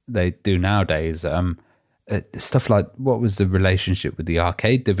they do nowadays. Stuff like, what was the relationship with the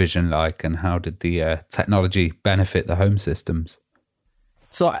arcade division like, and how did the technology benefit the home systems?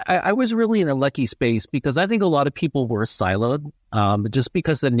 So I was really in a lucky space because I think a lot of people were siloed just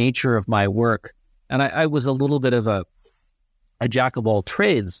because the nature of my work. And I was a little bit of a jack of all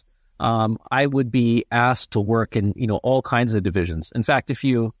trades. I would be asked to work in, all kinds of divisions. In fact, if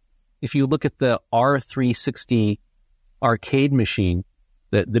you look at the R360 arcade machine,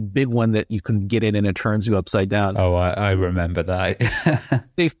 the big one that you can get in and it turns you upside down. Oh, I remember that.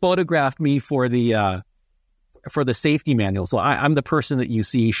 They photographed me for the safety manual. So I'm the person that you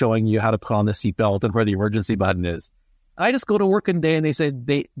see showing you how to put on the seatbelt and where the emergency button is. I just go to work one day and they said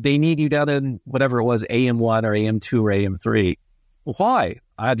they need you down in whatever it was, AM1 or AM2 or AM3. Why?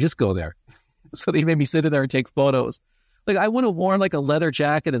 I'd just go there. So they made me sit in there and take photos. Like, I would have worn like a leather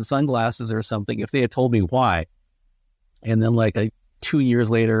jacket and sunglasses or something if they had told me why. And then 2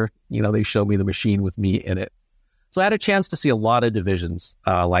 years later, they showed me the machine with me in it. So I had a chance to see a lot of divisions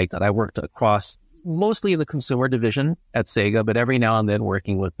like that. I worked across mostly in the consumer division at Sega, but every now and then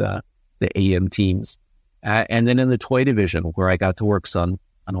working with the AM teams. And then in the toy division, where I got to work on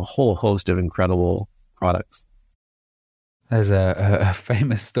a whole host of incredible products. There's a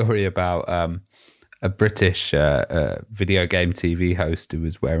famous story about a British video game TV host who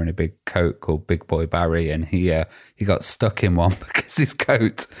was wearing a big coat called Big Boy Barry, and he got stuck in one because his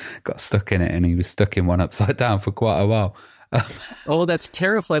coat got stuck in it, and he was stuck in one upside down for quite a while. Oh, that's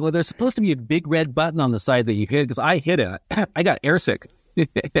terrifying. Well, there's supposed to be a big red button on the side that you hit, because I hit it. I got airsick,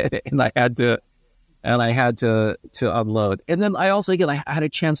 and I had to unload. And then I also, I had a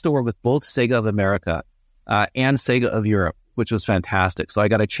chance to work with both Sega of America and Sega of Europe, which was fantastic. So I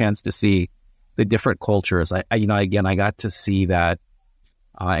got a chance to see the different cultures. I got to see that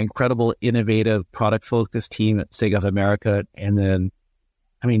incredible, innovative, product-focused team at Sega of America. And then,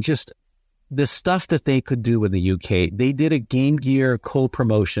 just the stuff that they could do in the UK. They did a Game Gear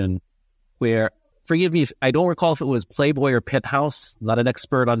co-promotion where, forgive me, I don't recall if it was Playboy or Penthouse, not an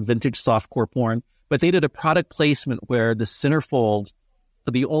expert on vintage softcore porn, but they did a product placement where the centerfold,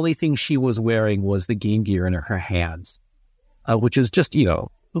 the only thing she was wearing was the Game Gear in her hands, which is just,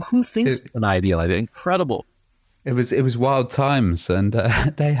 who thinks an idea like that? Incredible. It was wild times, and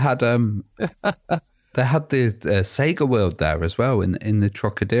they had the Sega World there as well in the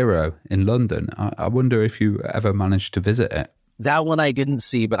Trocadero in London. I wonder if you ever managed to visit it. That one I didn't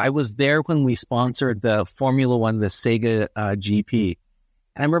see, but I was there when we sponsored the Formula One, the Sega GP.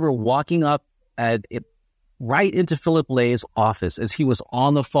 And I remember walking up right into Philip Lay's office as he was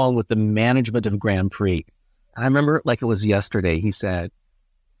on the phone with the management of Grand Prix. And I remember it like it was yesterday. He said,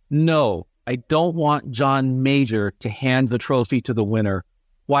 "No, I don't want John Major to hand the trophy to the winner.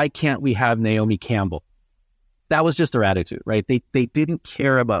 Why can't we have Naomi Campbell?" That was just their attitude, right? They didn't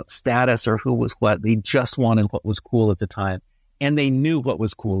care about status or who was what. They just wanted what was cool at the time. And they knew what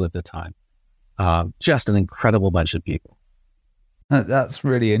was cool at the time. Just an incredible bunch of people. That's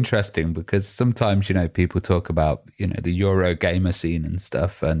really interesting because sometimes, people talk about, the Euro gamer scene and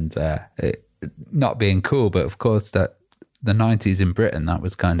stuff and it not being cool. But of course, that the 90s in Britain, that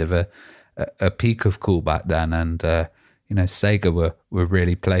was kind of a peak of cool back then. And, Sega were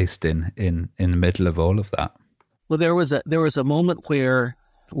really placed in the middle of all of that. Well, there was a moment where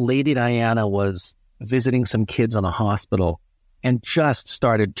Lady Diana was visiting some kids in a hospital and just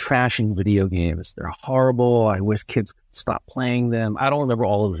started trashing video games. They're horrible. I wish kids could stop playing them. I don't remember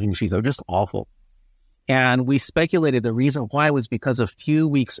all of the things she said. They're just awful. And we speculated the reason why was because a few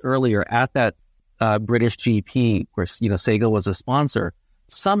weeks earlier at that British GP, where Sega was a sponsor,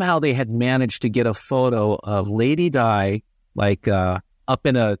 somehow they had managed to get a photo of Lady Di up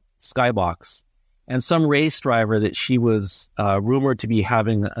in a skybox and some race driver that she was rumored to be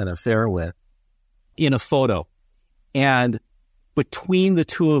having an affair with in a photo. And between the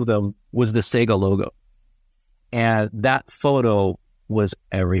two of them was the Sega logo. And that photo was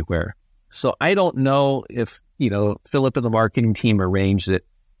everywhere. So I don't know if, Philip and the marketing team arranged it,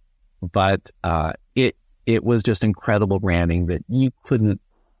 but it was just incredible branding that you couldn't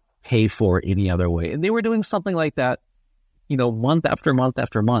pay for any other way. And they were doing something like that, month after month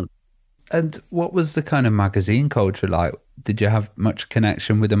after month. And what was the kind of magazine culture like? Did you have much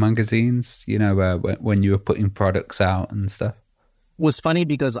connection with the magazines, when you were putting products out and stuff? It was funny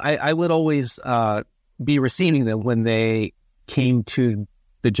because I would always be receiving them when they came to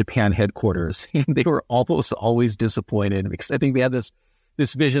the Japan headquarters. And they were almost always disappointed because I think they had this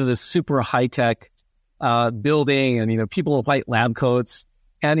vision of this super high-tech building and, people in white lab coats.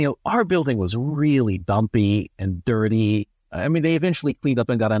 And, our building was really dumpy and dirty. I mean, they eventually cleaned up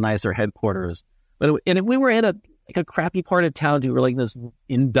and got a nicer headquarters. But we were in a crappy part of town. We were like this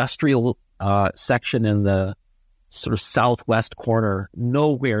industrial section in the sort of southwest corner,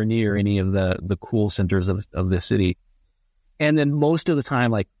 nowhere near any of the cool centers of the city. And then most of the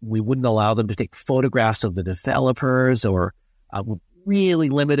time, we wouldn't allow them to take photographs of the developers or really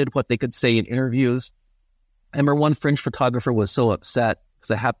limited what they could say in interviews. I remember one French photographer was so upset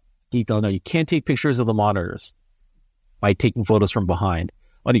because you can't take pictures of the monitors by taking photos from behind.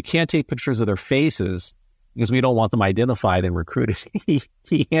 Well, you can't take pictures of their faces because we don't want them identified and recruited.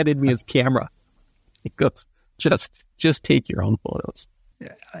 He handed me his camera. He goes, just take your own photos.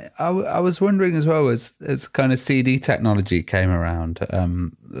 I was wondering as well, as kind of CD technology came around,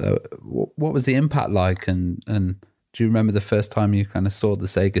 what was the impact like? And do you remember the first time you kind of saw the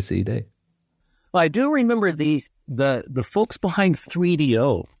Sega CD? Well, I do remember the folks behind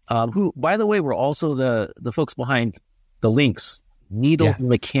 3DO, who, by the way, were also the folks behind the Lynx, Needles in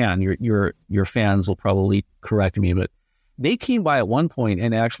the Can. Your fans will probably correct me, but they came by at one point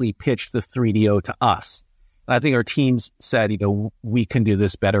and actually pitched the 3DO to us. And I think our teams said, we can do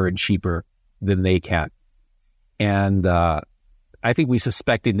this better and cheaper than they can. And I think we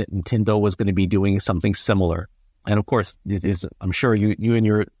suspected that Nintendo was going to be doing something similar. And of course, I'm sure you and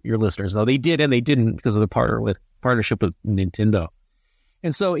your listeners know they did and they didn't because of the partnership with Nintendo.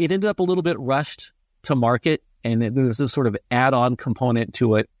 And so it ended up a little bit rushed to market, and there was this sort of add-on component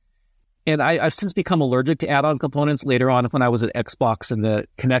to it. And I've since become allergic to add-on components. Later on, when I was at Xbox and the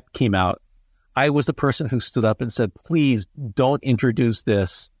Kinect came out, I was the person who stood up and said, please don't introduce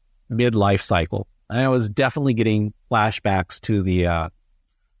this mid-life cycle. And I was definitely getting flashbacks to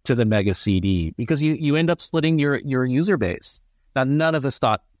the Mega CD because you end up splitting your user base. Now, none of us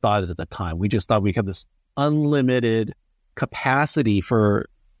thought it at the time. We just thought we had this unlimited capacity for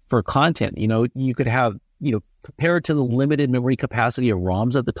content. You could have, compared to the limited memory capacity of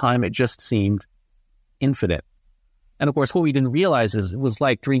ROMs at the time, it just seemed infinite. And of course, what we didn't realize is it was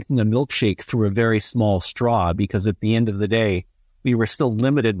like drinking a milkshake through a very small straw, because at the end of the day, we were still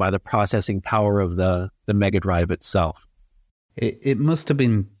limited by the processing power of the Mega Drive itself. It must have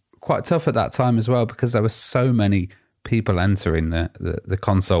been quite tough at that time as well, because there were so many people entering the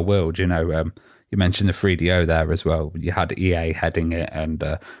console world. You mentioned the 3DO there as well. You had EA heading it, and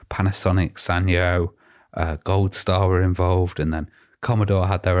Panasonic, Sanyo, Gold Star were involved, and then Commodore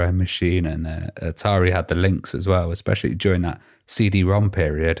had their own machine, and Atari had the Lynx as well, especially during that CD-ROM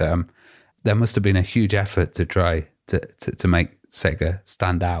period. There must have been a huge effort to try to make Sega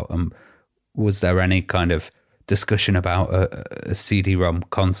stand out. Was there any kind of discussion about a CD-ROM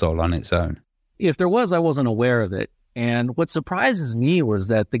console on its own? If there was, I wasn't aware of it. And what surprises me was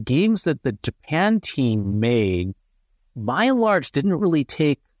that the games that the Japan team made, by and large, didn't really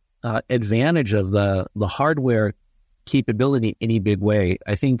take advantage of the hardware capability in any big way.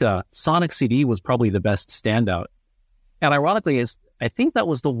 I think Sonic CD was probably the best standout. And ironically, I think that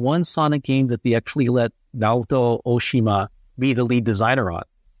was the one Sonic game that they actually let Naoto Oshima be the lead designer on.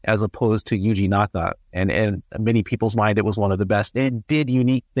 as opposed to Yuji Naka. And in many people's mind, it was one of the best. It did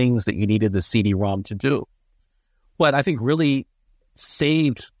unique things that you needed the CD-ROM to do. What I think really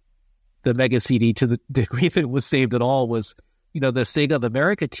saved the Mega CD to the degree that it was saved at all was, the Sega of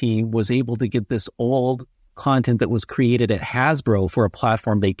America team was able to get this old content that was created at Hasbro for a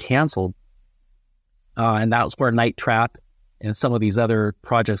platform they canceled. And that was where Night Trap and some of these other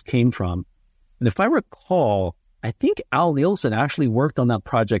projects came from. And if I recall, I think Al Nielsen actually worked on that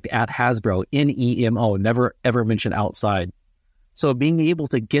project at Hasbro in EMO, never ever mentioned outside. So being able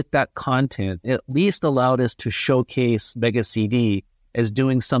to get that content at least allowed us to showcase Mega CD as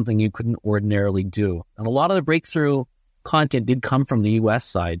doing something you couldn't ordinarily do. And a lot of the breakthrough content did come from the US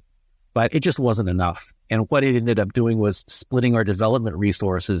side, but it just wasn't enough. And what it ended up doing was splitting our development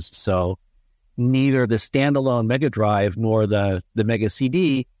resources. So neither the standalone Mega Drive nor the Mega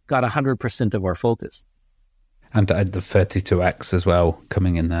CD got 100% of our focus. And I had the 32X as well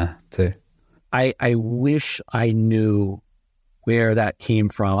coming in there too. I wish I knew where that came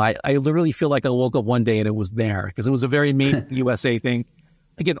from. I literally feel like I woke up one day and it was there because it was a very main USA thing.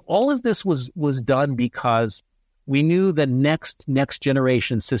 Again, all of this was done because we knew the next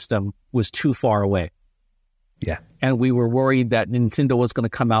generation system was too far away. Yeah. And we were worried that Nintendo was going to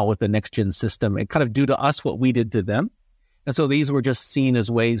come out with the next gen system and kind of do to us what we did to them. And so these were just seen as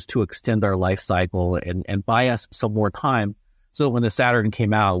ways to extend our life cycle and buy us some more time. So when the Saturn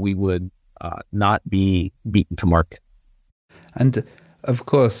came out, we would not be beaten to market. And of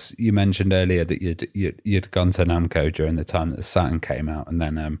course, you mentioned earlier that you'd gone to Namco during the time that the Saturn came out, and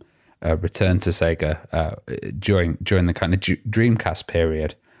then returned to Sega during the kind of Dreamcast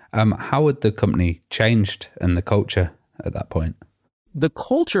period. How had the company changed and the culture at that point? The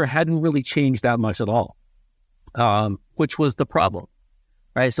culture hadn't really changed that much at all, which was the problem,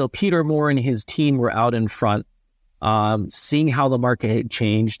 right? So Peter Moore and his team were out in front, seeing how the market had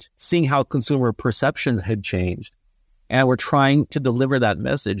changed, seeing how consumer perceptions had changed, and we're trying to deliver that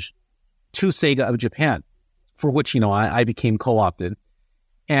message to Sega of Japan, for which, I became co-opted.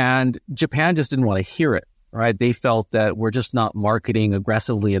 And Japan just didn't want to hear it, right? They felt that we're just not marketing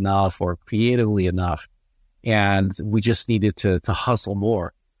aggressively enough or creatively enough, and we just needed to hustle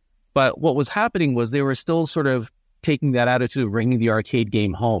more. But what was happening was they were still sort of taking that attitude of bringing the arcade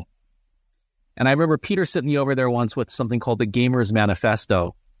game home. And I remember Peter sent me over there once with something called the Gamer's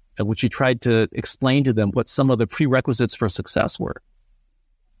Manifesto, in which he tried to explain to them what some of the prerequisites for success were.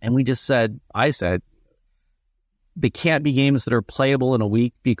 And I said, they can't be games that are playable in a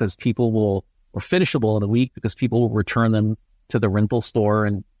week because or finishable in a week because people will return them to the rental store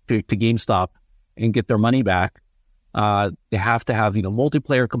and to GameStop and get their money back. They have to have,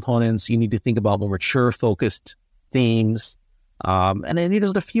 multiplayer components. You need to think about more mature focused themes. And then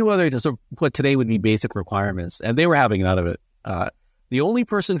there's a few other, just what today would be basic requirements. And they were having none of it. The only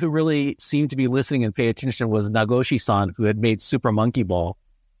person who really seemed to be listening and pay attention was Nagoshi-san, who had made Super Monkey Ball.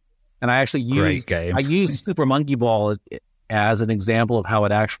 And I actually used Super Monkey Ball as an example of how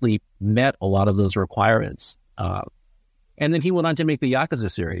it actually met a lot of those requirements. And then he went on to make the Yakuza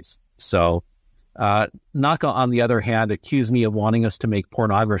series. So Naka, on the other hand, accused me of wanting us to make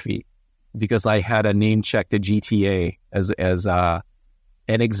pornography because I had a name check to GTA as an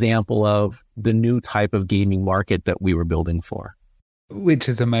example of the new type of gaming market that we were building for. Which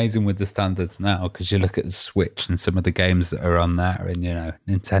is amazing with the standards now, because you look at the Switch and some of the games that are on there, and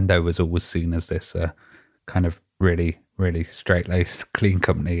Nintendo was always seen as this kind of really, really straight-laced, clean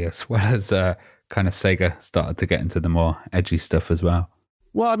company, as well as kind of Sega started to get into the more edgy stuff as well.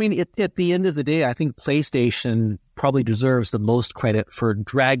 Well, I mean, at the end of the day, I think PlayStation probably deserves the most credit for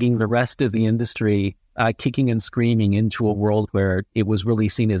dragging the rest of the industry kicking and screaming into a world where it was really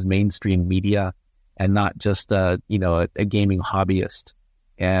seen as mainstream media and not just a gaming hobbyist.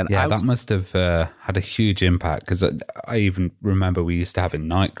 And yeah, that must have had a huge impact, because I even remember we used to have in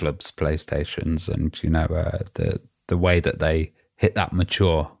nightclubs PlayStations, and the way that they hit that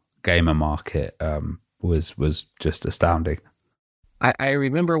mature gamer market was just astounding. I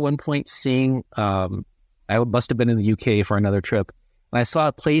remember one point seeing, I must have been in the UK for another trip, and I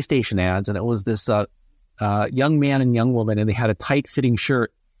saw PlayStation ads, and it was this young man and young woman, and they had a tight-fitting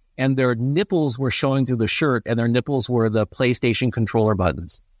shirt, and their nipples were showing through the shirt, and their nipples were the PlayStation controller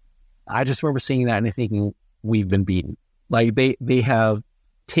buttons. I just remember seeing that and thinking, we've been beaten. Like, they have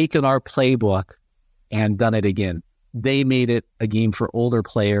taken our playbook and done it again. They made it a game for older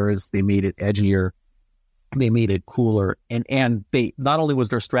players. They made it edgier. They made it cooler. And they, not only was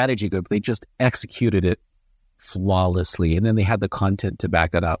their strategy good, but they just executed it flawlessly. And then they had the content to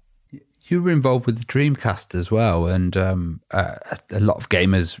back it up. You were involved with the Dreamcast as well, and a lot of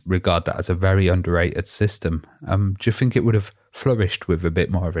gamers regard that as a very underrated system. Do you think it would have flourished with a bit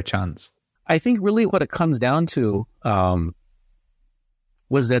more of a chance. I think really what it comes down to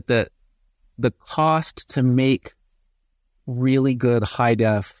was that the cost to make really good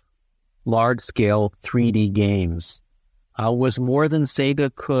high-def, large-scale 3D games was more than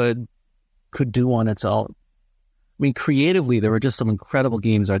Sega could do on its own. I mean, creatively, there were just some incredible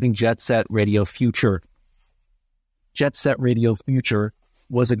games. I think Jet Set Radio Future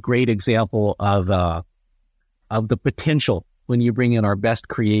was a great example of the potential when you bring in our best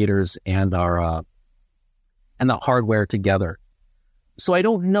creators and the hardware together. So I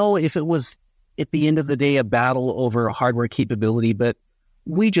don't know if it was, at the end of the day, a battle over hardware capability, but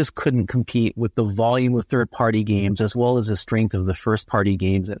we just couldn't compete with the volume of third-party games as well as the strength of the first-party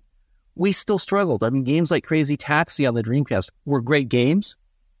games. And we still struggled. I mean, games like Crazy Taxi on the Dreamcast were great games,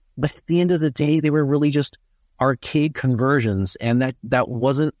 but at the end of the day, they were really just arcade conversions, and that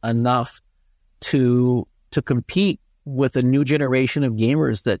wasn't enough to compete with a new generation of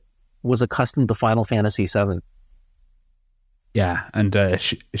gamers that was accustomed to Final Fantasy VII. Yeah, and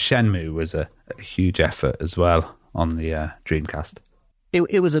Shenmue was a huge effort as well on the Dreamcast.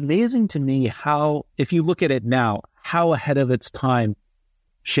 It was amazing to me how, if you look at it now, how ahead of its time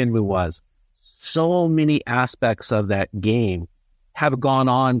Shenmue was. So many aspects of that game have gone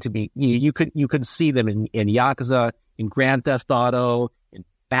on to be, you could see them in Yakuza, in Grand Theft Auto, in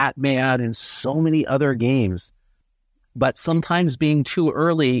Batman, and so many other games. But sometimes being too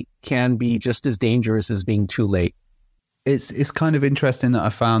early can be just as dangerous as being too late. It's kind of interesting that I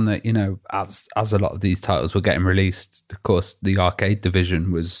found that, as a lot of these titles were getting released, of course, the arcade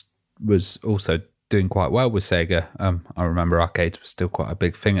division was also doing quite well with Sega. I remember arcades was still quite a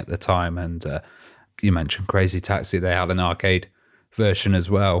big thing at the time, and you mentioned Crazy Taxi, they had an arcade version as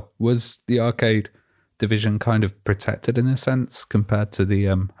well. Was the arcade division kind of protected in a sense compared to the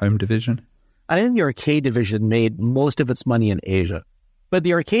home division? I think the arcade division made most of its money in Asia. But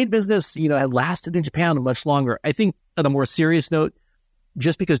the arcade business, had lasted in Japan much longer. I think on a more serious note,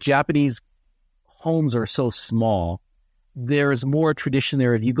 just because Japanese homes are so small, there's more tradition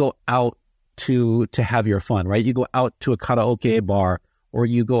there if you go out to have your fun, right? You go out to a karaoke bar or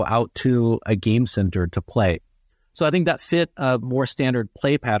you go out to a game center to play. So I think that fit a more standard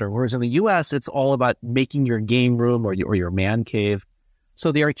play pattern. Whereas in the US, it's all about making your game room or your man cave.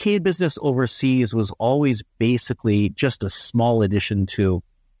 So the arcade business overseas was always basically just a small addition to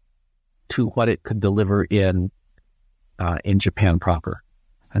what it could deliver in Japan proper.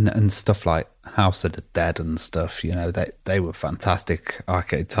 And stuff like House of the Dead and stuff, they were fantastic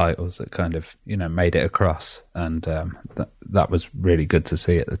arcade titles that kind of, made it across. And that was really good to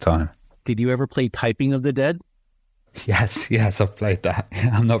see at the time. Did you ever play Typing of the Dead? Yes, I've played that.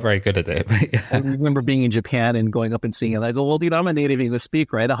 I'm not very good at it. But yeah. I remember being in Japan and going up and seeing it. And I go, well, I'm a native English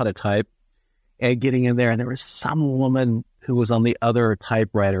speaker. I know how to type. And getting in there, and there was some woman who was on the other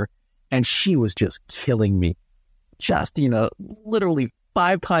typewriter, and she was just killing me. Just, literally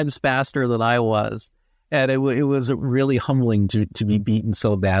 5 times faster than I was. And it was really humbling to be beaten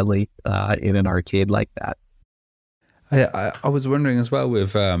so badly in an arcade like that. I was wondering as well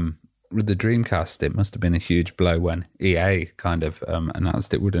with the Dreamcast, it must have been a huge blow when EA kind of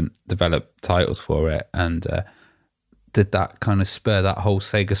announced it wouldn't develop titles for it. And did that kind of spur that whole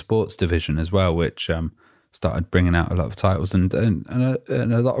Sega Sports division as well, which started bringing out a lot of titles and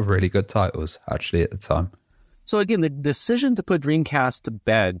a lot of really good titles actually at the time. So again, the decision to put Dreamcast to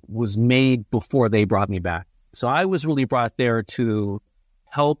bed was made before they brought me back. So I was really brought there to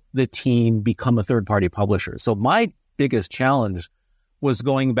help the team become a third-party publisher. So my biggest challenge was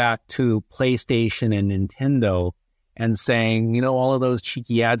going back to PlayStation and Nintendo and saying, all of those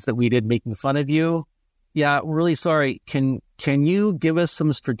cheeky ads that we did making fun of you, yeah, we're really sorry. Can you give us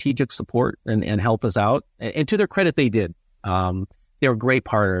some strategic support and help us out? And to their credit, they did. They were great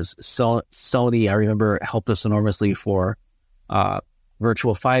partners. So Sony, I remember, helped us enormously for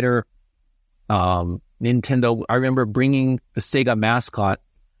Virtua Fighter. Nintendo, I remember bringing the Sega mascot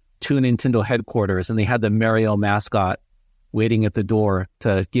to Nintendo headquarters, and they had the Mario mascot waiting at the door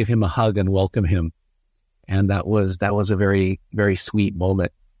to give him a hug and welcome him. And that was a very, very sweet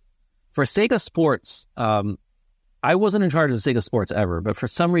moment. For Sega Sports, I wasn't in charge of Sega Sports ever, but for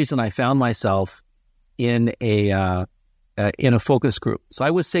some reason I found myself in a focus group. So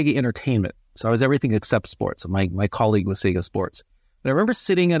I was Sega Entertainment. So I was everything except sports. My colleague was Sega Sports. But I remember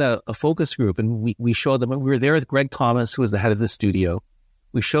sitting at a focus group, and we showed them, we were there with Greg Thomas, who was the head of the studio.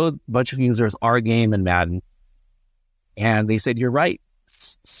 We showed a bunch of users our game and Madden. And they said, you're right.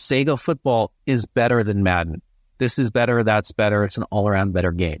 Sega football is better than Madden. This is better. That's better. It's an all-around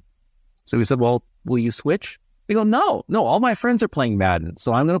better game. So we said, well, will you switch? They go, no, all my friends are playing Madden,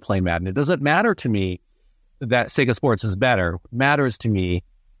 so I'm going to play Madden. It doesn't matter to me that Sega Sports is better. What matters to me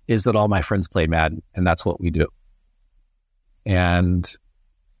is that all my friends play Madden, and that's what we do. And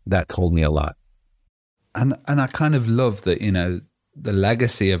that told me a lot. And I kind of love that, the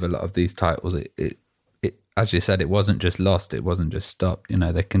legacy of a lot of these titles, it as you said, it wasn't just lost, it wasn't just stopped.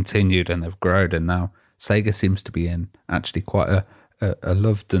 They continued and they've grown, and now Sega seems to be in actually quite a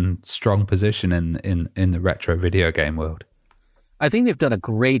loved and strong position in the retro video game world. I think they've done a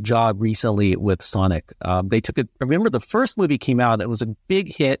great job recently with Sonic. They took it. Remember, the first movie came out, it was a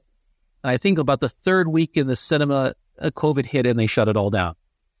big hit. I think about the third week in the cinema, COVID hit and they shut it all down.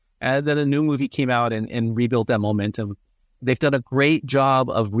 And then a new movie came out and rebuilt that momentum. They've done a great job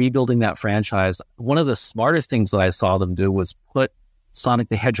of rebuilding that franchise. One of the smartest things that I saw them do was put Sonic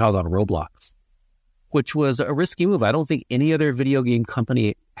the Hedgehog on Roblox, which was a risky move. I don't think any other video game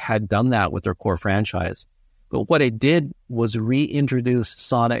company had done that with their core franchise. But what it did was reintroduce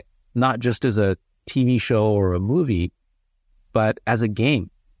Sonic, not just as a TV show or a movie, but as a game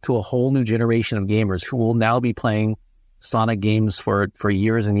to a whole new generation of gamers who will now be playing Sonic games for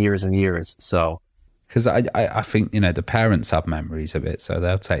years and years and years. So, because I think, the parents have memories of it, so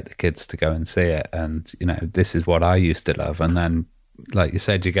they'll take the kids to go and see it. And, this is what I used to love. And then, like you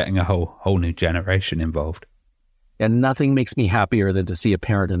said, you're getting a whole new generation involved. And nothing makes me happier than to see a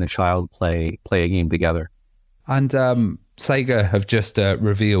parent and a child play a game together. And Sega have just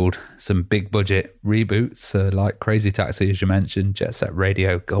revealed some big budget reboots like Crazy Taxi, as you mentioned, Jet Set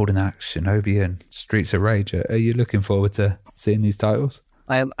Radio, Golden Axe, Shinobi, and Streets of Rage. Are you looking forward to seeing these titles?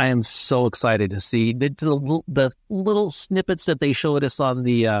 I am so excited to see the little snippets that they showed us on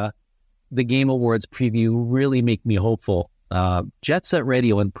the Game Awards preview really make me hopeful. Jet Set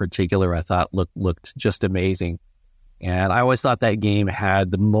Radio in particular, I thought looked just amazing. And I always thought that game had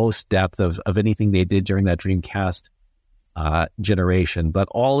the most depth of anything they did during that Dreamcast generation. But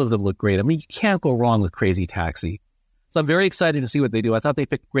all of them look great. I mean, you can't go wrong with Crazy Taxi. So I'm very excited to see what they do. I thought they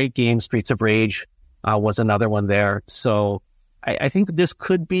picked great games. Streets of Rage was another one there. So I think that this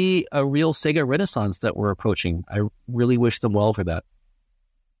could be a real Sega renaissance that we're approaching. I really wish them well for that.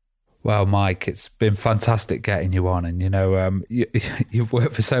 Well, Mike, it's been fantastic getting you on. And, you've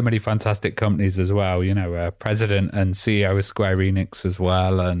worked for so many fantastic companies as well, president and CEO of Square Enix as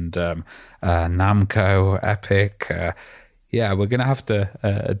well, and Namco, Epic. We're going to have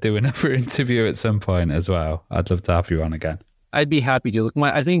to do another interview at some point as well. I'd love to have you on again. I'd be happy to. Look,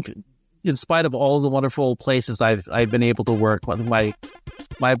 I think in spite of all the wonderful places I've been able to work,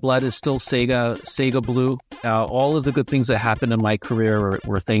 my blood is still Sega Blue. All of the good things that happened in my career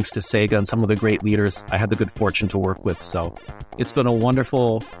were thanks to Sega and some of the great leaders I had the good fortune to work with. So it's been a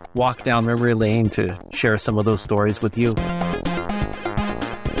wonderful walk down memory lane to share some of those stories with you.